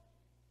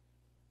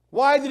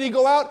 Why did he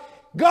go out?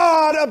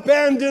 God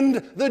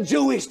abandoned the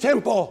Jewish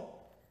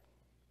temple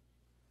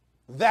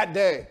that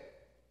day.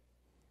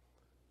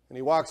 And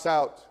he walks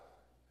out.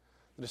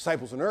 The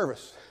disciples are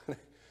nervous.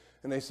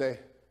 And they say,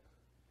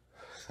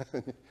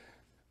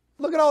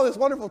 look at all this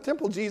wonderful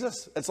temple,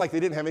 Jesus. It's like they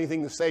didn't have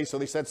anything to say, so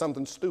they said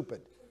something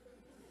stupid.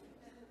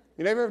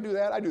 You never ever do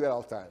that? I do that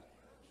all the time.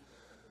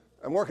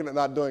 I'm working at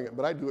not doing it,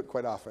 but I do it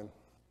quite often.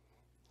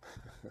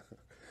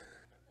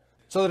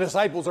 So the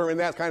disciples are in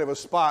that kind of a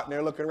spot, and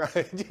they're looking around.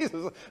 Jesus,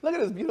 look at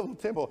this beautiful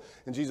temple.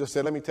 And Jesus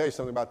said, let me tell you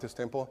something about this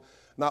temple.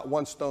 Not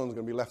one stone is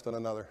going to be left on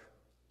another.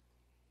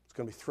 It's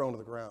going to be thrown to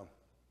the ground.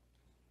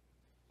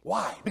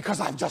 Why?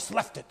 Because I've just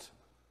left it.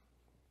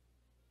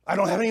 I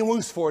don't have any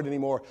use for it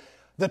anymore.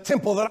 The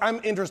temple that I'm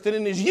interested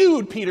in is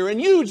you, Peter,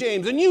 and you,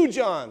 James, and you,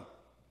 John.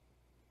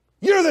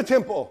 You're the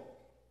temple.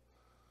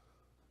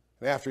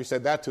 And after he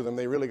said that to them,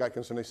 they really got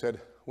concerned. They said,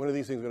 when are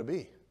these things going to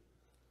be?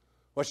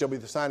 What shall be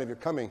the sign of your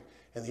coming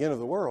and the end of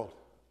the world?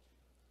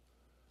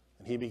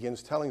 And he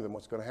begins telling them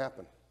what's going to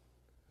happen.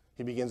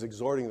 He begins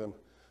exhorting them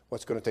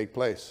what's going to take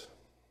place.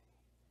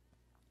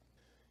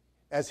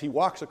 As he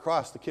walks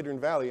across the Kidron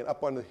Valley and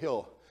up on the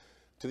hill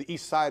to the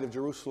east side of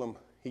Jerusalem,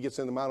 he gets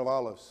in the Mount of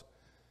Olives,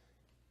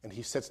 and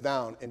he sits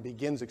down and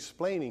begins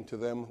explaining to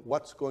them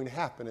what's going to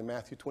happen in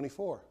Matthew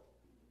 24.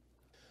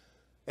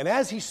 And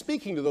as he's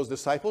speaking to those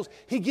disciples,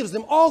 he gives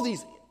them all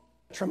these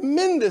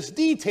tremendous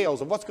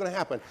details of what's going to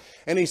happen.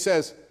 And he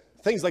says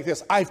things like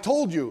this: I've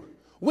told you,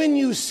 when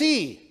you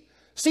see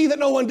that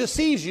no one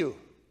deceives you.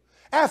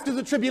 After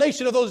the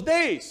tribulation of those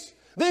days,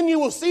 then you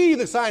will see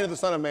the sign of the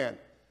Son of Man.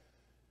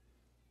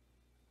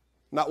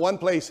 Not one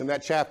place in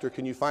that chapter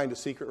can you find a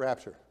secret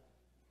rapture.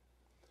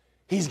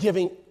 He's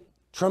giving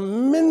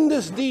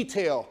tremendous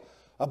detail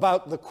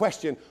about the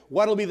question,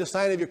 what will be the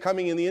sign of your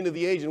coming in the end of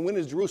the age, and when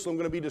is Jerusalem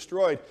going to be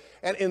destroyed?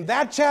 And in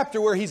that chapter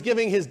where he's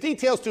giving his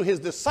details to his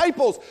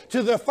disciples,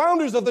 to the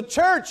founders of the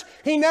church,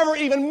 he never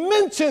even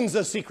mentions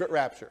a secret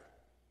rapture.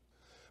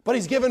 But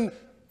he's given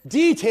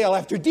detail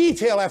after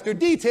detail after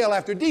detail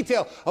after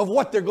detail of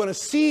what they're going to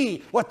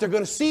see, what they're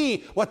going to see,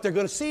 what they're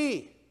going to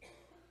see.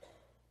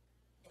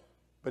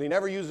 But he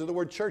never uses the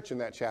word church in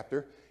that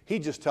chapter. He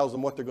just tells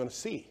them what they're going to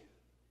see.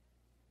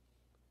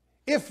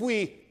 If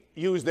we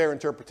use their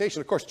interpretation,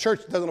 of course,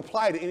 church doesn't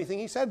apply to anything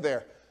he said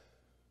there.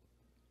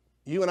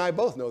 You and I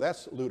both know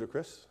that's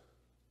ludicrous.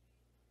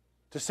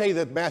 To say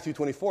that Matthew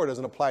 24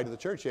 doesn't apply to the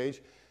church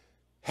age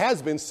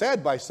has been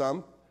said by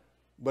some,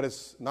 but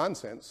it's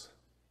nonsense.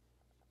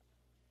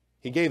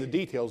 He gave the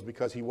details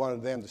because he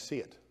wanted them to see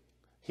it.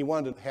 He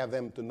wanted to have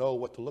them to know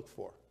what to look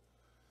for.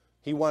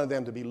 He wanted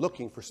them to be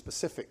looking for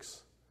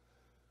specifics.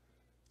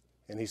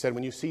 And he said,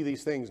 when you see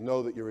these things,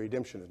 know that your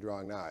redemption is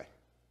drawing nigh.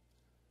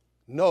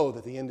 Know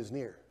that the end is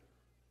near.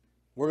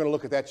 We're going to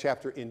look at that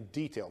chapter in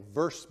detail,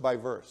 verse by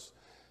verse,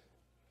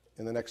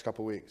 in the next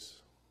couple weeks.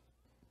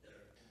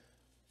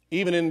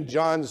 Even in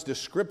John's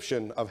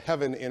description of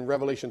heaven in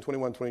Revelation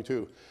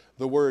 21:22,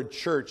 the word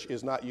church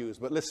is not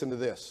used. But listen to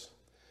this.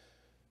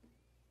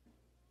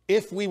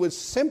 If we would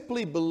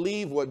simply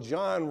believe what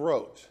John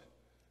wrote,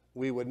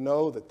 we would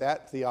know that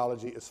that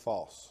theology is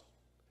false.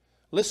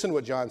 Listen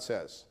what John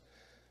says.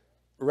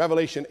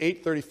 Revelation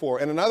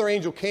 8:34, and another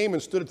angel came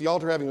and stood at the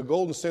altar having a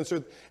golden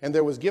censer, and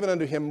there was given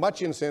unto him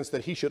much incense,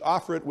 that he should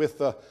offer it with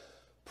the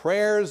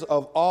prayers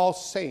of all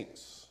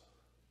saints.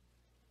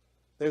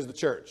 There's the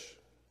church.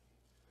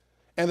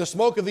 And the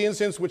smoke of the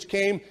incense which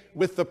came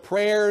with the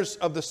prayers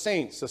of the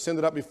saints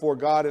ascended up before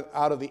God and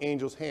out of the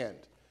angel's hand.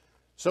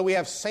 So we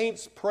have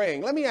saints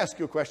praying. Let me ask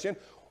you a question.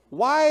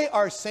 Why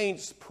are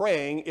saints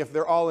praying if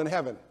they're all in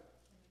heaven?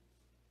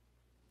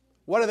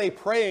 What are they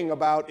praying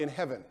about in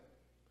heaven?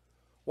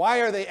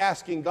 Why are they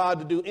asking God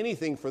to do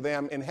anything for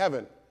them in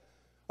heaven?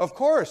 Of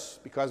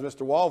course, because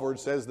Mr. Walford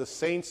says the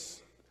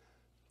saints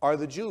are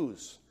the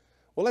Jews.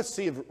 Well, let's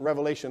see if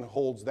Revelation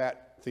holds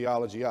that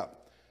theology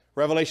up.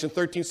 Revelation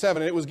 13:7,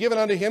 and it was given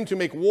unto him to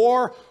make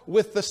war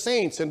with the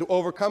saints and to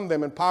overcome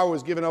them, and power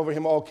was given over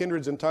him all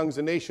kindreds and tongues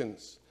and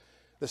nations.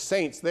 The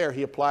saints there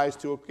he applies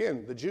to,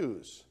 again, the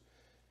Jews.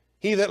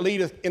 He that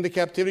leadeth into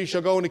captivity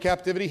shall go into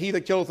captivity. He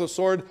that killeth with a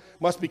sword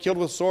must be killed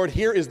with a sword.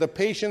 Here is the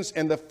patience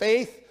and the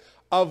faith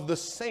of the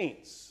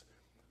saints.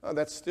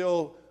 That's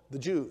still the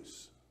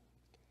Jews.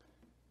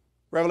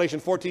 Revelation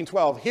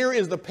 14:12. Here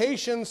is the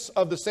patience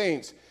of the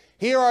saints.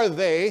 Here are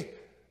they.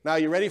 Now,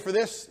 you ready for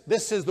this?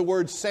 This is the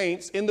word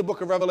saints in the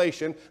book of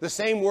Revelation, the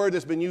same word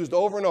that's been used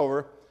over and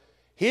over.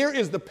 Here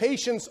is the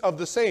patience of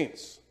the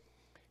saints.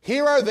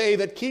 Here are they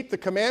that keep the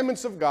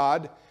commandments of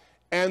God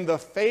and the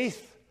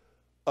faith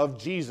of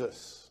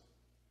Jesus.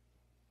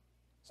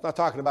 It's not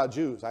talking about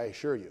Jews, I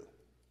assure you.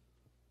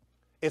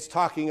 It's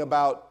talking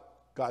about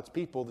God's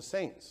people, the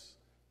saints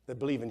that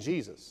believe in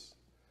Jesus.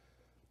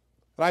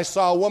 And I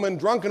saw a woman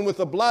drunken with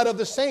the blood of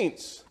the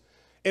saints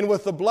and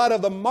with the blood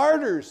of the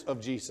martyrs of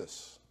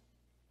Jesus.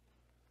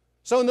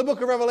 So in the book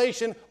of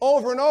Revelation,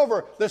 over and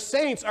over, the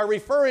saints are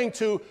referring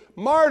to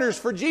martyrs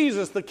for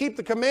Jesus that keep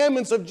the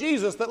commandments of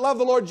Jesus, that love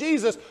the Lord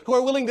Jesus, who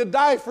are willing to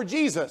die for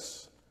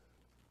Jesus.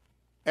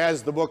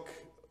 As the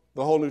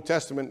whole New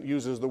Testament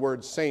uses the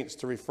word saints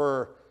to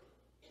refer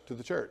to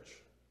the church.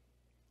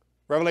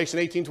 Revelation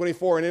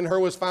 18:24, and in her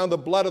was found the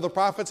blood of the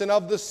prophets and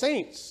of the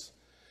saints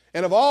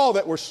and of all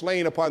that were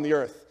slain upon the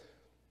earth.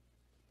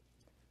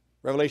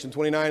 Revelation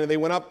 29, and they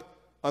went up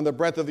on the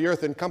breadth of the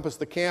earth and encompassed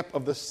the camp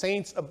of the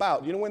saints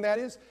about. You know when that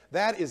is?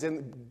 That is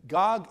in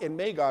Gog and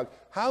Magog.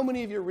 How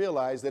many of you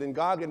realize that in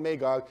Gog and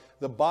Magog,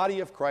 the body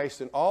of Christ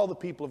and all the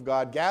people of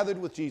God gathered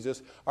with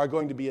Jesus are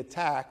going to be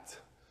attacked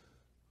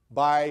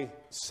by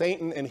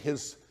Satan and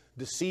his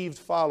deceived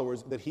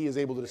followers that he is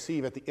able to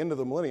deceive at the end of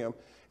the millennium?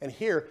 And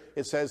here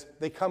it says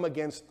they come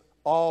against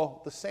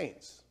all the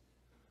saints.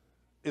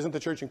 Isn't the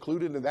church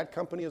included in that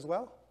company as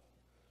well?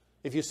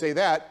 If you say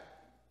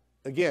that,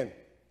 again,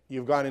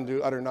 you've gone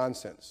into utter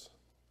nonsense.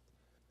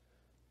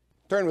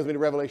 Turn with me to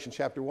Revelation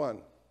chapter 1.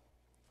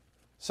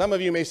 Some of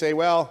you may say,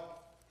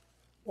 well,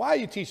 why are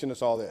you teaching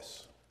us all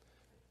this?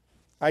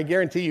 I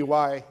guarantee you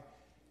why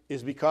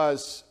is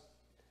because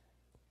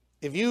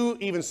if you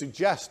even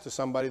suggest to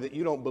somebody that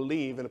you don't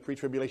believe in a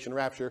pre-tribulation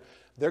rapture,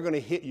 they're going to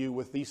hit you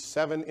with these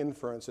 7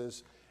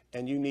 inferences,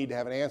 and you need to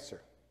have an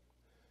answer.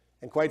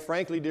 And quite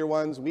frankly, dear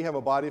ones, we have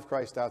a body of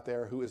Christ out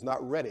there who is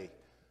not ready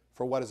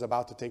for what is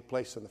about to take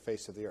place on the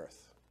face of the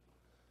earth.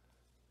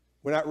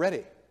 We're not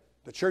ready.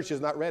 The church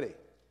is not ready.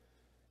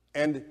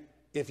 And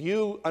if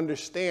you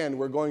understand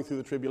we're going through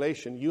the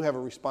tribulation, you have a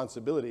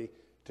responsibility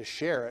to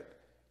share it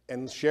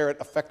and share it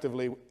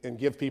effectively and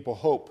give people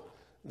hope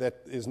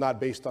that is not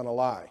based on a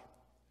lie.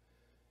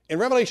 In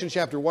Revelation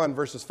chapter 1,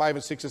 verses 5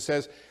 and 6, it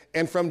says,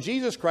 and from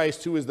Jesus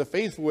Christ, who is the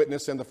faithful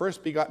witness and the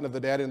first begotten of the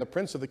dead and the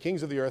prince of the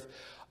kings of the earth,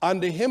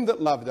 unto him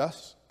that loved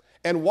us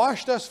and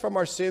washed us from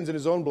our sins in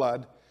his own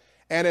blood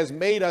and has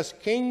made us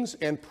kings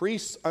and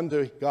priests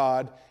unto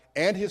God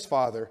and his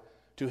Father,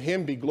 to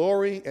him be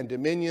glory and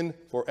dominion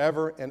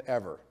forever and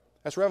ever.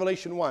 That's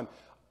Revelation 1.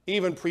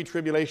 Even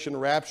pre-tribulation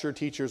rapture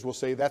teachers will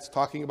say that's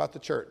talking about the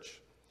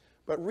church.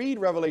 But read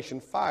Revelation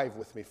 5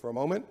 with me for a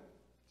moment,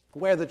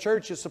 where the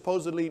church is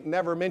supposedly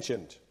never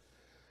mentioned.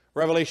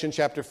 Revelation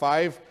chapter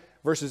 5,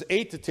 verses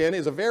 8 to 10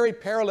 is a very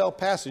parallel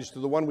passage to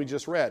the one we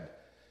just read.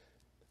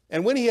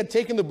 And when he had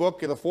taken the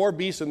book, the 4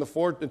 beasts and the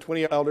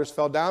 24 elders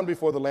fell down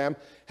before the Lamb,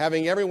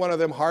 having every one of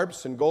them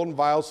harps and golden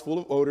vials full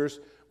of odors,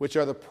 which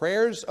are the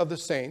prayers of the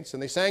saints.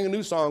 And they sang a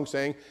new song,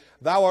 saying,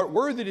 thou art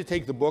worthy to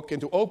take the book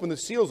and to open the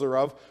seals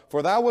thereof,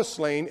 for thou wast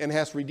slain and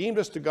hast redeemed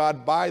us to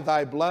God by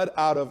thy blood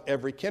out of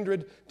every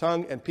kindred,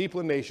 tongue, and people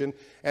and nation,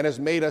 and hast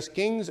made us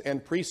kings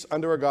and priests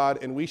unto our God,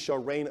 and we shall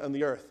reign on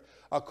the earth.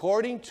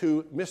 According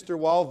to Mr.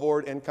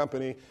 Walvoord and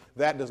company,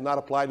 that does not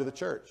apply to the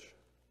church.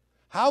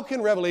 How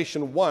can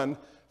Revelation 1,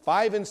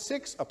 5 and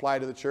 6 apply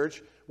to the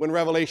church when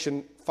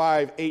Revelation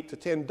 5, 8 to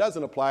 10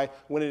 doesn't apply,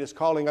 when it is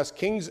calling us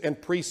kings and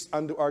priests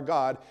unto our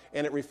God,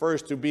 and it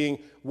refers to being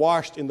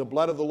washed in the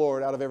blood of the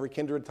Lord out of every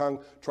kindred, tongue,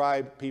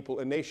 tribe, people,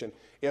 and nation?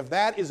 If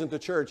that isn't the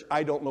church,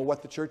 I don't know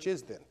what the church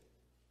is then.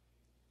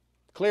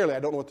 Clearly, I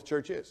don't know what the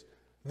church is.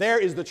 There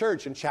is the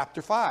church in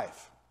chapter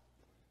 5.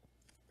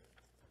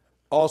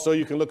 Also,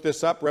 you can look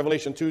this up,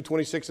 Revelation 2,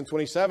 26 and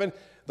 27,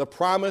 the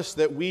promise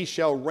that we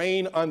shall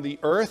reign on the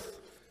earth.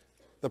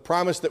 The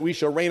promise that we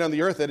shall reign on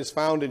the earth that is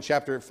found in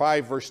chapter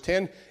 5, verse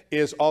 10,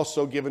 is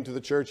also given to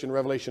the church in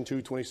Revelation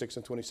 2, 26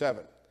 and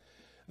 27.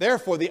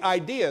 Therefore, the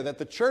idea that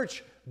the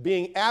church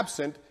being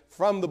absent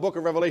from the book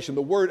of Revelation,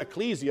 the word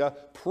ecclesia,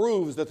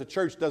 proves that the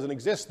church doesn't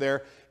exist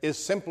there, is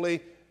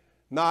simply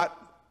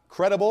not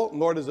credible,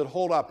 nor does it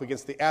hold up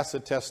against the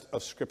acid test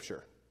of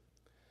Scripture.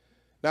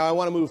 Now, I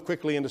want to move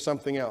quickly into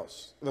something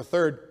else. The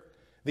third,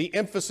 the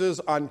emphasis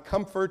on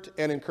comfort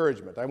and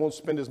encouragement. I won't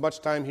spend as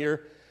much time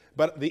here,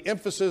 but the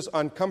emphasis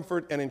on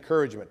comfort and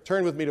encouragement.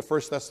 Turn with me to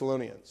 1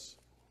 Thessalonians.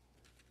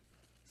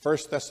 1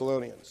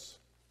 Thessalonians,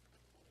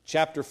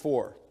 chapter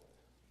 4.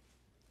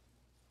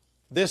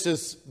 This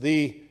is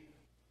the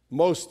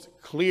most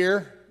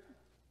clear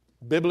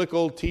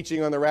biblical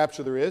teaching on the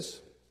rapture there is.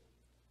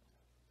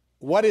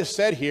 What is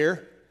said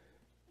here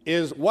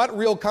is, what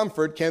real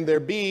comfort can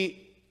there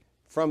be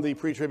from the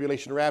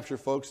pre-tribulation rapture,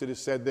 folks? It is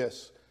said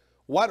this: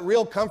 what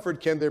real comfort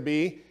can there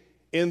be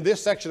in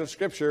this section of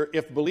Scripture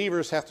if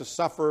believers have to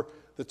suffer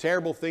the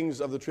terrible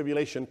things of the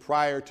tribulation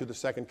prior to the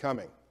second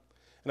coming?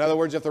 In other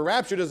words, if the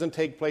rapture doesn't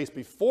take place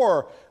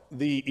before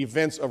the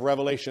events of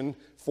Revelation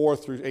 4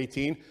 through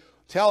 18,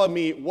 tell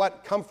me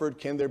what comfort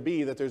can there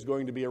be that there's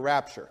going to be a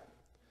rapture?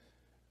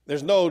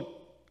 There's no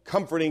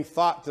comforting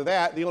thought to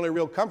that. The only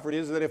real comfort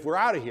is that if we're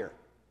out of here,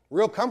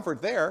 real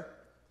comfort there.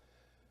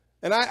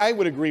 And I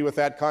would agree with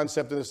that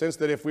concept in the sense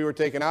that if we were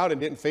taken out and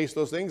didn't face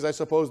those things, I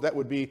suppose that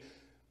would be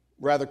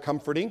rather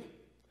comforting.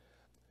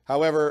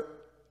 However,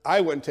 I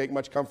wouldn't take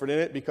much comfort in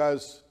it,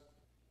 because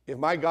if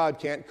my God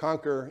can't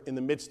conquer in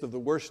the midst of the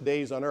worst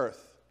days on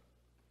earth,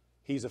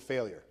 he's a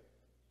failure.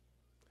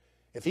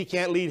 If he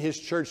can't lead his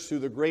church through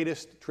the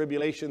greatest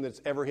tribulation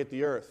that's ever hit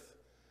the earth,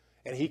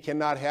 and he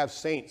cannot have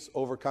saints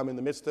overcome in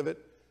the midst of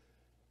it,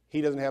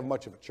 he doesn't have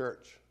much of a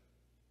church.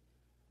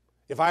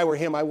 If I were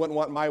him, I wouldn't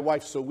want my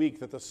wife so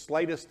weak that the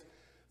slightest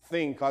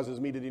thing causes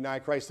me to deny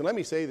Christ. And let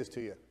me say this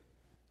to you.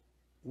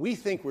 We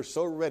think we're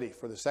so ready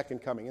for the second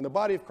coming. In the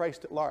body of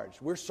Christ at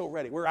large, we're so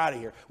ready. We're out of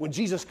here. When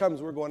Jesus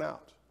comes, we're going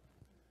out.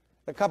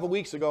 A couple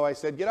weeks ago, I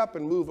said, get up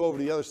and move over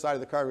to the other side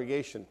of the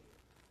congregation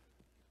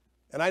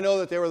And I know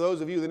that there were those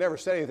of you that never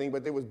said anything,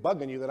 but it was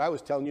bugging you that I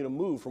was telling you to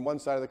move from one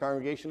side of the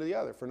congregation to the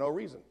other for no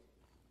reason.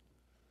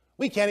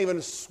 We can't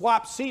even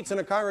swap seats in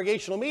a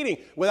congregational meeting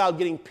without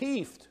getting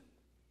peeved.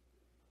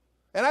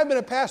 And I've been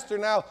a pastor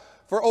now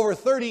for over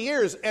 30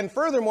 years, and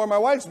furthermore, my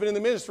wife's been in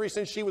the ministry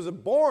since she was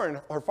born.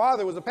 Her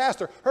father was a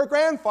pastor. Her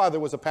grandfather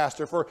was a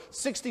pastor for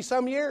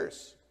 60-some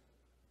years.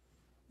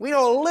 We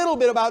know a little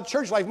bit about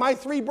church life. My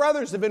 3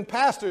 brothers have been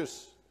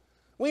pastors.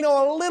 We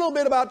know a little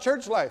bit about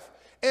church life.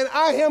 And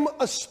I am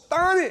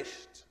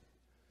astonished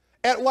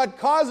at what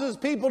causes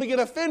people to get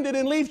offended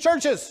and leave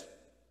churches.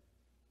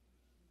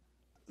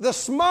 The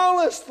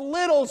smallest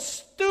little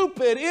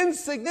stupid,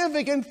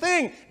 insignificant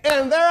thing,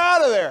 and they're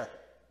out of there.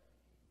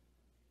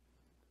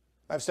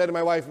 I've said to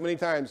my wife many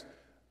times,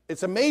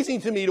 it's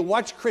amazing to me to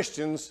watch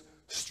Christians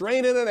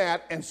strain in a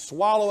gnat and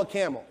swallow a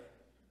camel.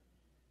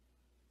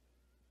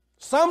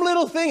 Some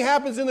little thing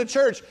happens in the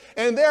church,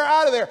 and they're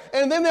out of there.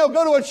 And then they'll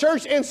go to a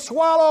church and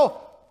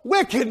swallow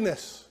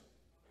wickedness.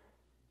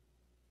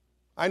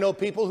 I know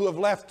people who have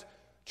left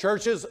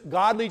churches,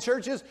 godly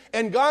churches,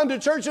 and gone to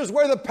churches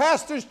where the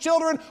pastor's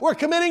children were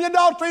committing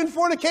adultery and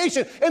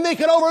fornication, and they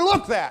could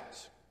overlook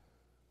that.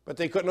 But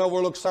they couldn't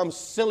overlook some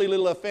silly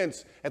little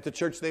offense at the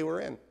church they were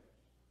in.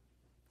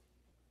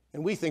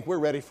 And we think we're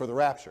ready for the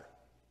rapture.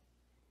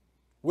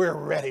 We're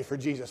ready for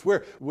Jesus.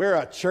 We're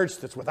a church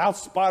that's without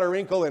spot or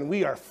wrinkle, and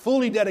we are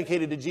fully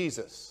dedicated to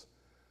Jesus.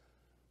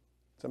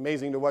 It's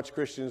amazing to watch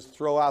Christians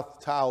throw out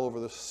the towel over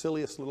the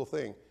silliest little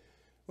thing.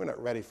 We're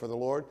not ready for the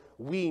Lord.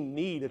 We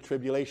need a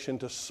tribulation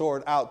to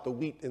sort out the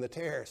wheat and the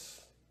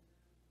tares.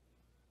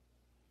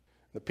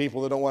 The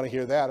people that don't want to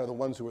hear that are the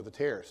ones who are the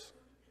tares.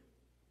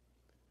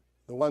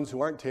 The ones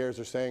who aren't tares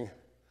are saying,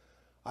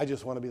 I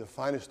just want to be the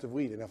finest of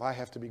wheat, and if I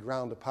have to be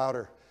ground to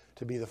powder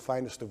to be the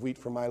finest of wheat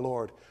for my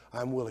Lord,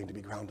 I'm willing to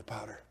be ground to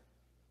powder.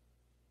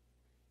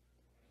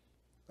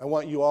 I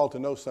want you all to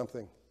know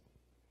something.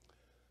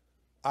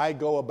 I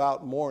go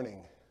about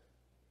mourning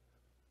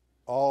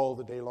all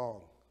the day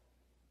long.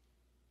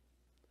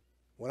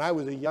 When I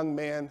was a young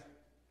man,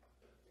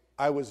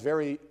 I was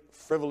very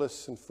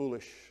frivolous and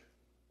foolish.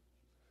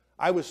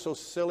 I was so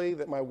silly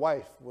that my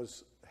wife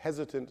was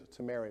hesitant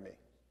to marry me.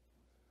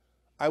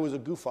 I was a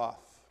goof-off.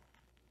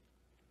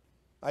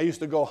 I used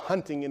to go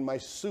hunting in my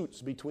suits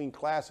between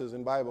classes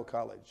in Bible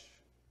college.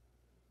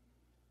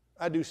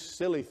 I do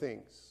silly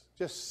things,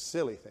 just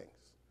silly things.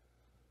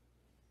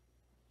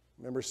 I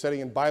remember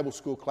sitting in Bible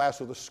school class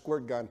with a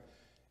squirt gun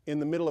in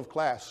the middle of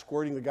class,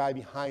 squirting the guy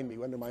behind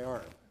me under my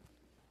arm.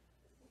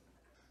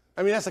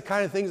 I mean, that's the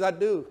kind of things I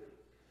do.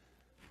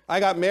 I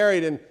got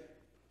married in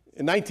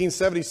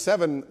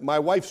 1977. My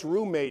wife's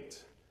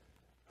roommate,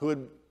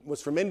 who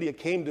was from India,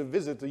 came to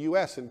visit the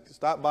U.S. and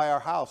stopped by our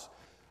house.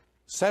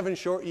 7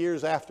 short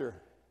years after,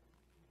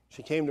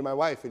 she came to my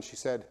wife and she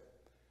said,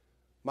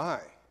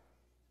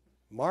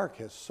 Mark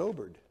has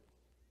sobered.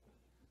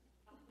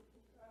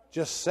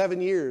 Just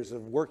 7 years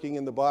of working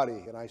in the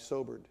body, and I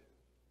sobered.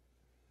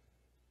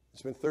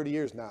 It's been 30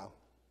 years now.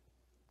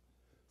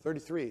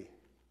 33.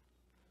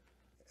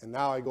 And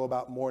now I go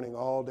about mourning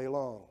all day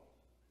long.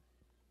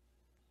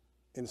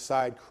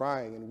 Inside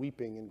crying and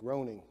weeping and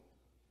groaning.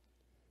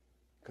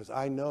 Because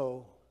I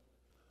know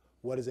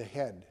what is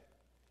ahead.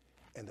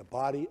 And the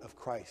body of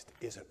Christ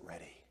isn't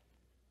ready.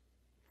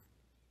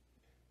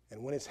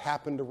 And when it's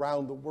happened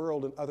around the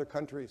world in other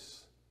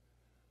countries,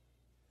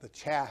 the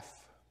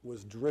chaff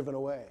was driven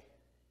away.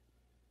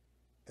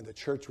 And the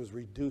church was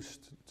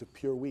reduced to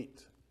pure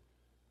wheat.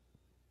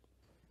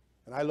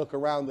 And I look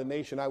around the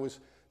nation, it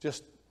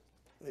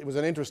was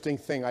an interesting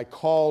thing. I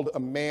called a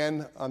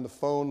man on the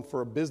phone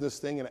for a business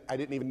thing, and I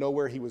didn't even know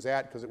where he was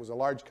at because it was a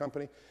large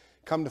company.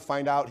 Come to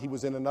find out, he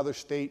was in another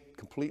state,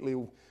 completely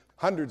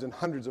hundreds and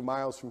hundreds of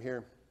miles from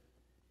here.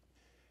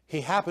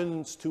 He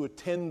happens to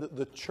attend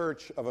the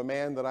church of a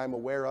man that I'm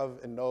aware of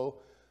and know.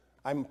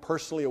 I'm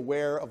personally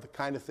aware of the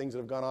kind of things that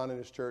have gone on in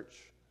his church.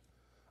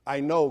 I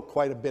know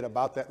quite a bit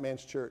about that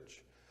man's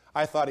church.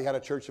 I thought he had a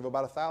church of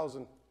about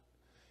 1,000.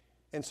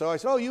 And so I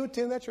said, oh, you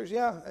attend that church?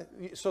 Yeah.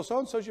 So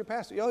so-and-so's your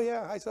pastor? Oh,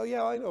 yeah. I said, oh,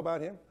 yeah, I know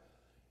about him.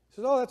 He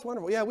says, oh, that's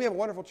wonderful. Yeah, we have a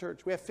wonderful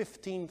church. We have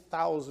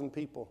 15,000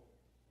 people.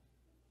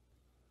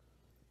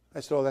 I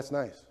said, oh, that's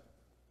nice.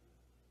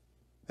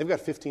 They've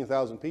got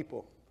 15,000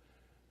 people.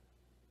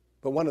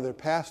 But one of their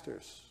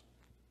pastors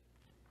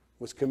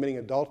was committing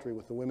adultery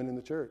with the women in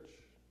the church.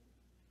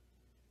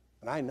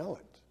 And I know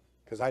it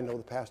because I know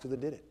the pastor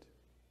that did it.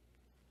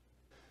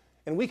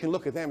 And we can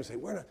look at them and say,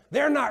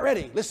 they're not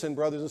ready. Listen,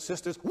 brothers and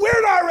sisters,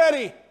 we're not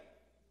ready.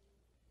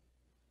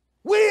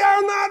 We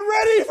are not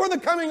ready for the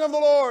coming of the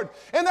Lord.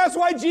 And that's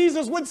why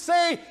Jesus would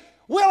say,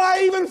 will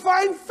I even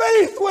find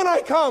faith when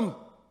I come?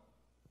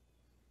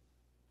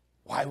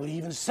 Why would he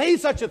even say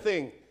such a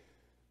thing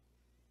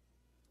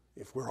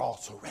if we're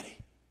also ready?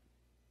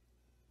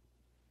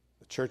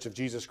 The Church of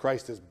Jesus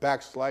Christ is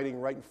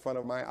backsliding right in front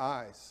of my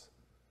eyes.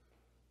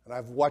 And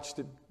I've watched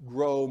it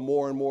grow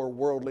more and more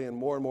worldly and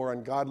more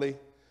ungodly.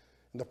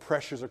 And the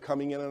pressures are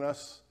coming in on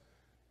us,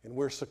 and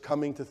we're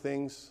succumbing to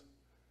things.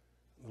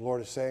 The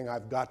Lord is saying,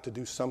 I've got to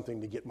do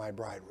something to get my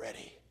bride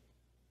ready.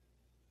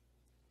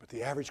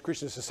 the average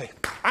Christian is to say,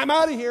 I'm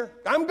out of here.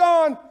 I'm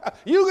gone.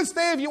 You can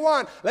stay if you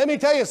want. Let me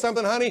tell you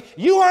something, honey.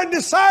 You aren't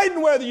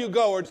deciding whether you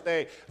go or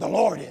stay. The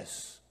Lord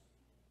is.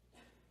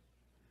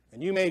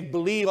 And you may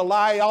believe a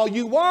lie all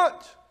you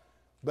want,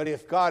 but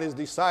if God has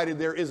decided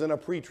there isn't a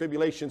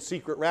pre-tribulation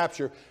secret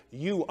rapture,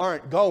 you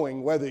aren't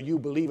going whether you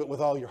believe it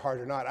with all your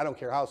heart or not. I don't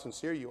care how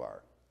sincere you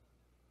are.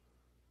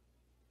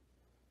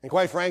 And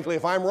quite frankly,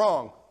 if I'm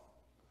wrong,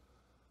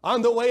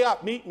 on the way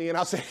up, meet me, and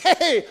I'll say,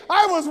 hey,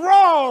 I was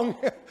wrong.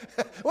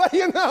 What do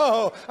you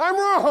know? I'm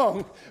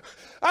wrong.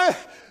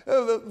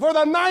 For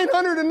the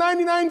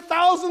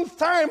 999,000th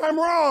time, I'm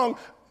wrong.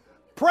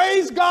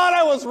 Praise God,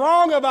 I was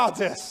wrong about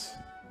this.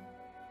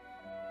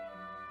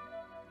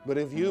 But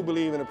if you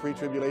believe in a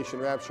pre-tribulation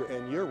rapture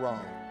and you're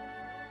wrong,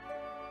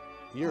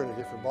 you're in a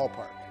different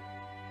ballpark.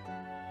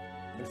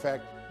 In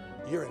fact,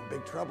 you're in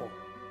big trouble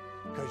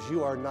because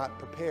you are not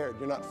prepared.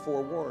 You're not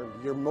forewarned.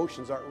 Your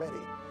emotions aren't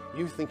ready.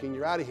 You're thinking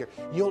you're out of here.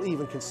 You'll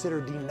even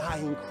consider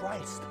denying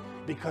Christ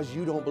because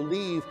you don't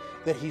believe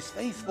that he's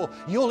faithful.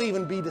 You'll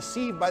even be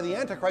deceived by the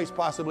Antichrist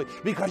possibly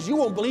because you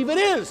won't believe it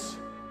is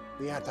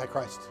the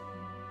Antichrist.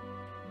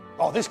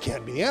 Oh, this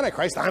can't be the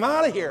Antichrist. I'm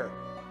out of here.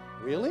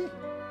 Really?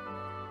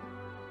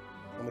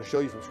 I'm going to show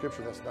you from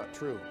Scripture that's not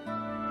true.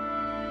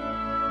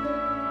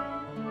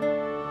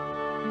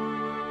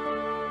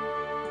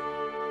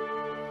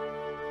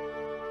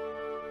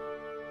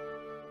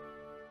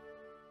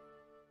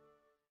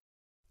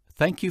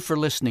 Thank you for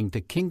listening to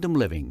Kingdom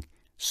Living,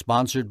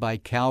 sponsored by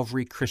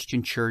Calvary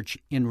Christian Church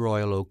in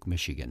Royal Oak,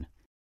 Michigan.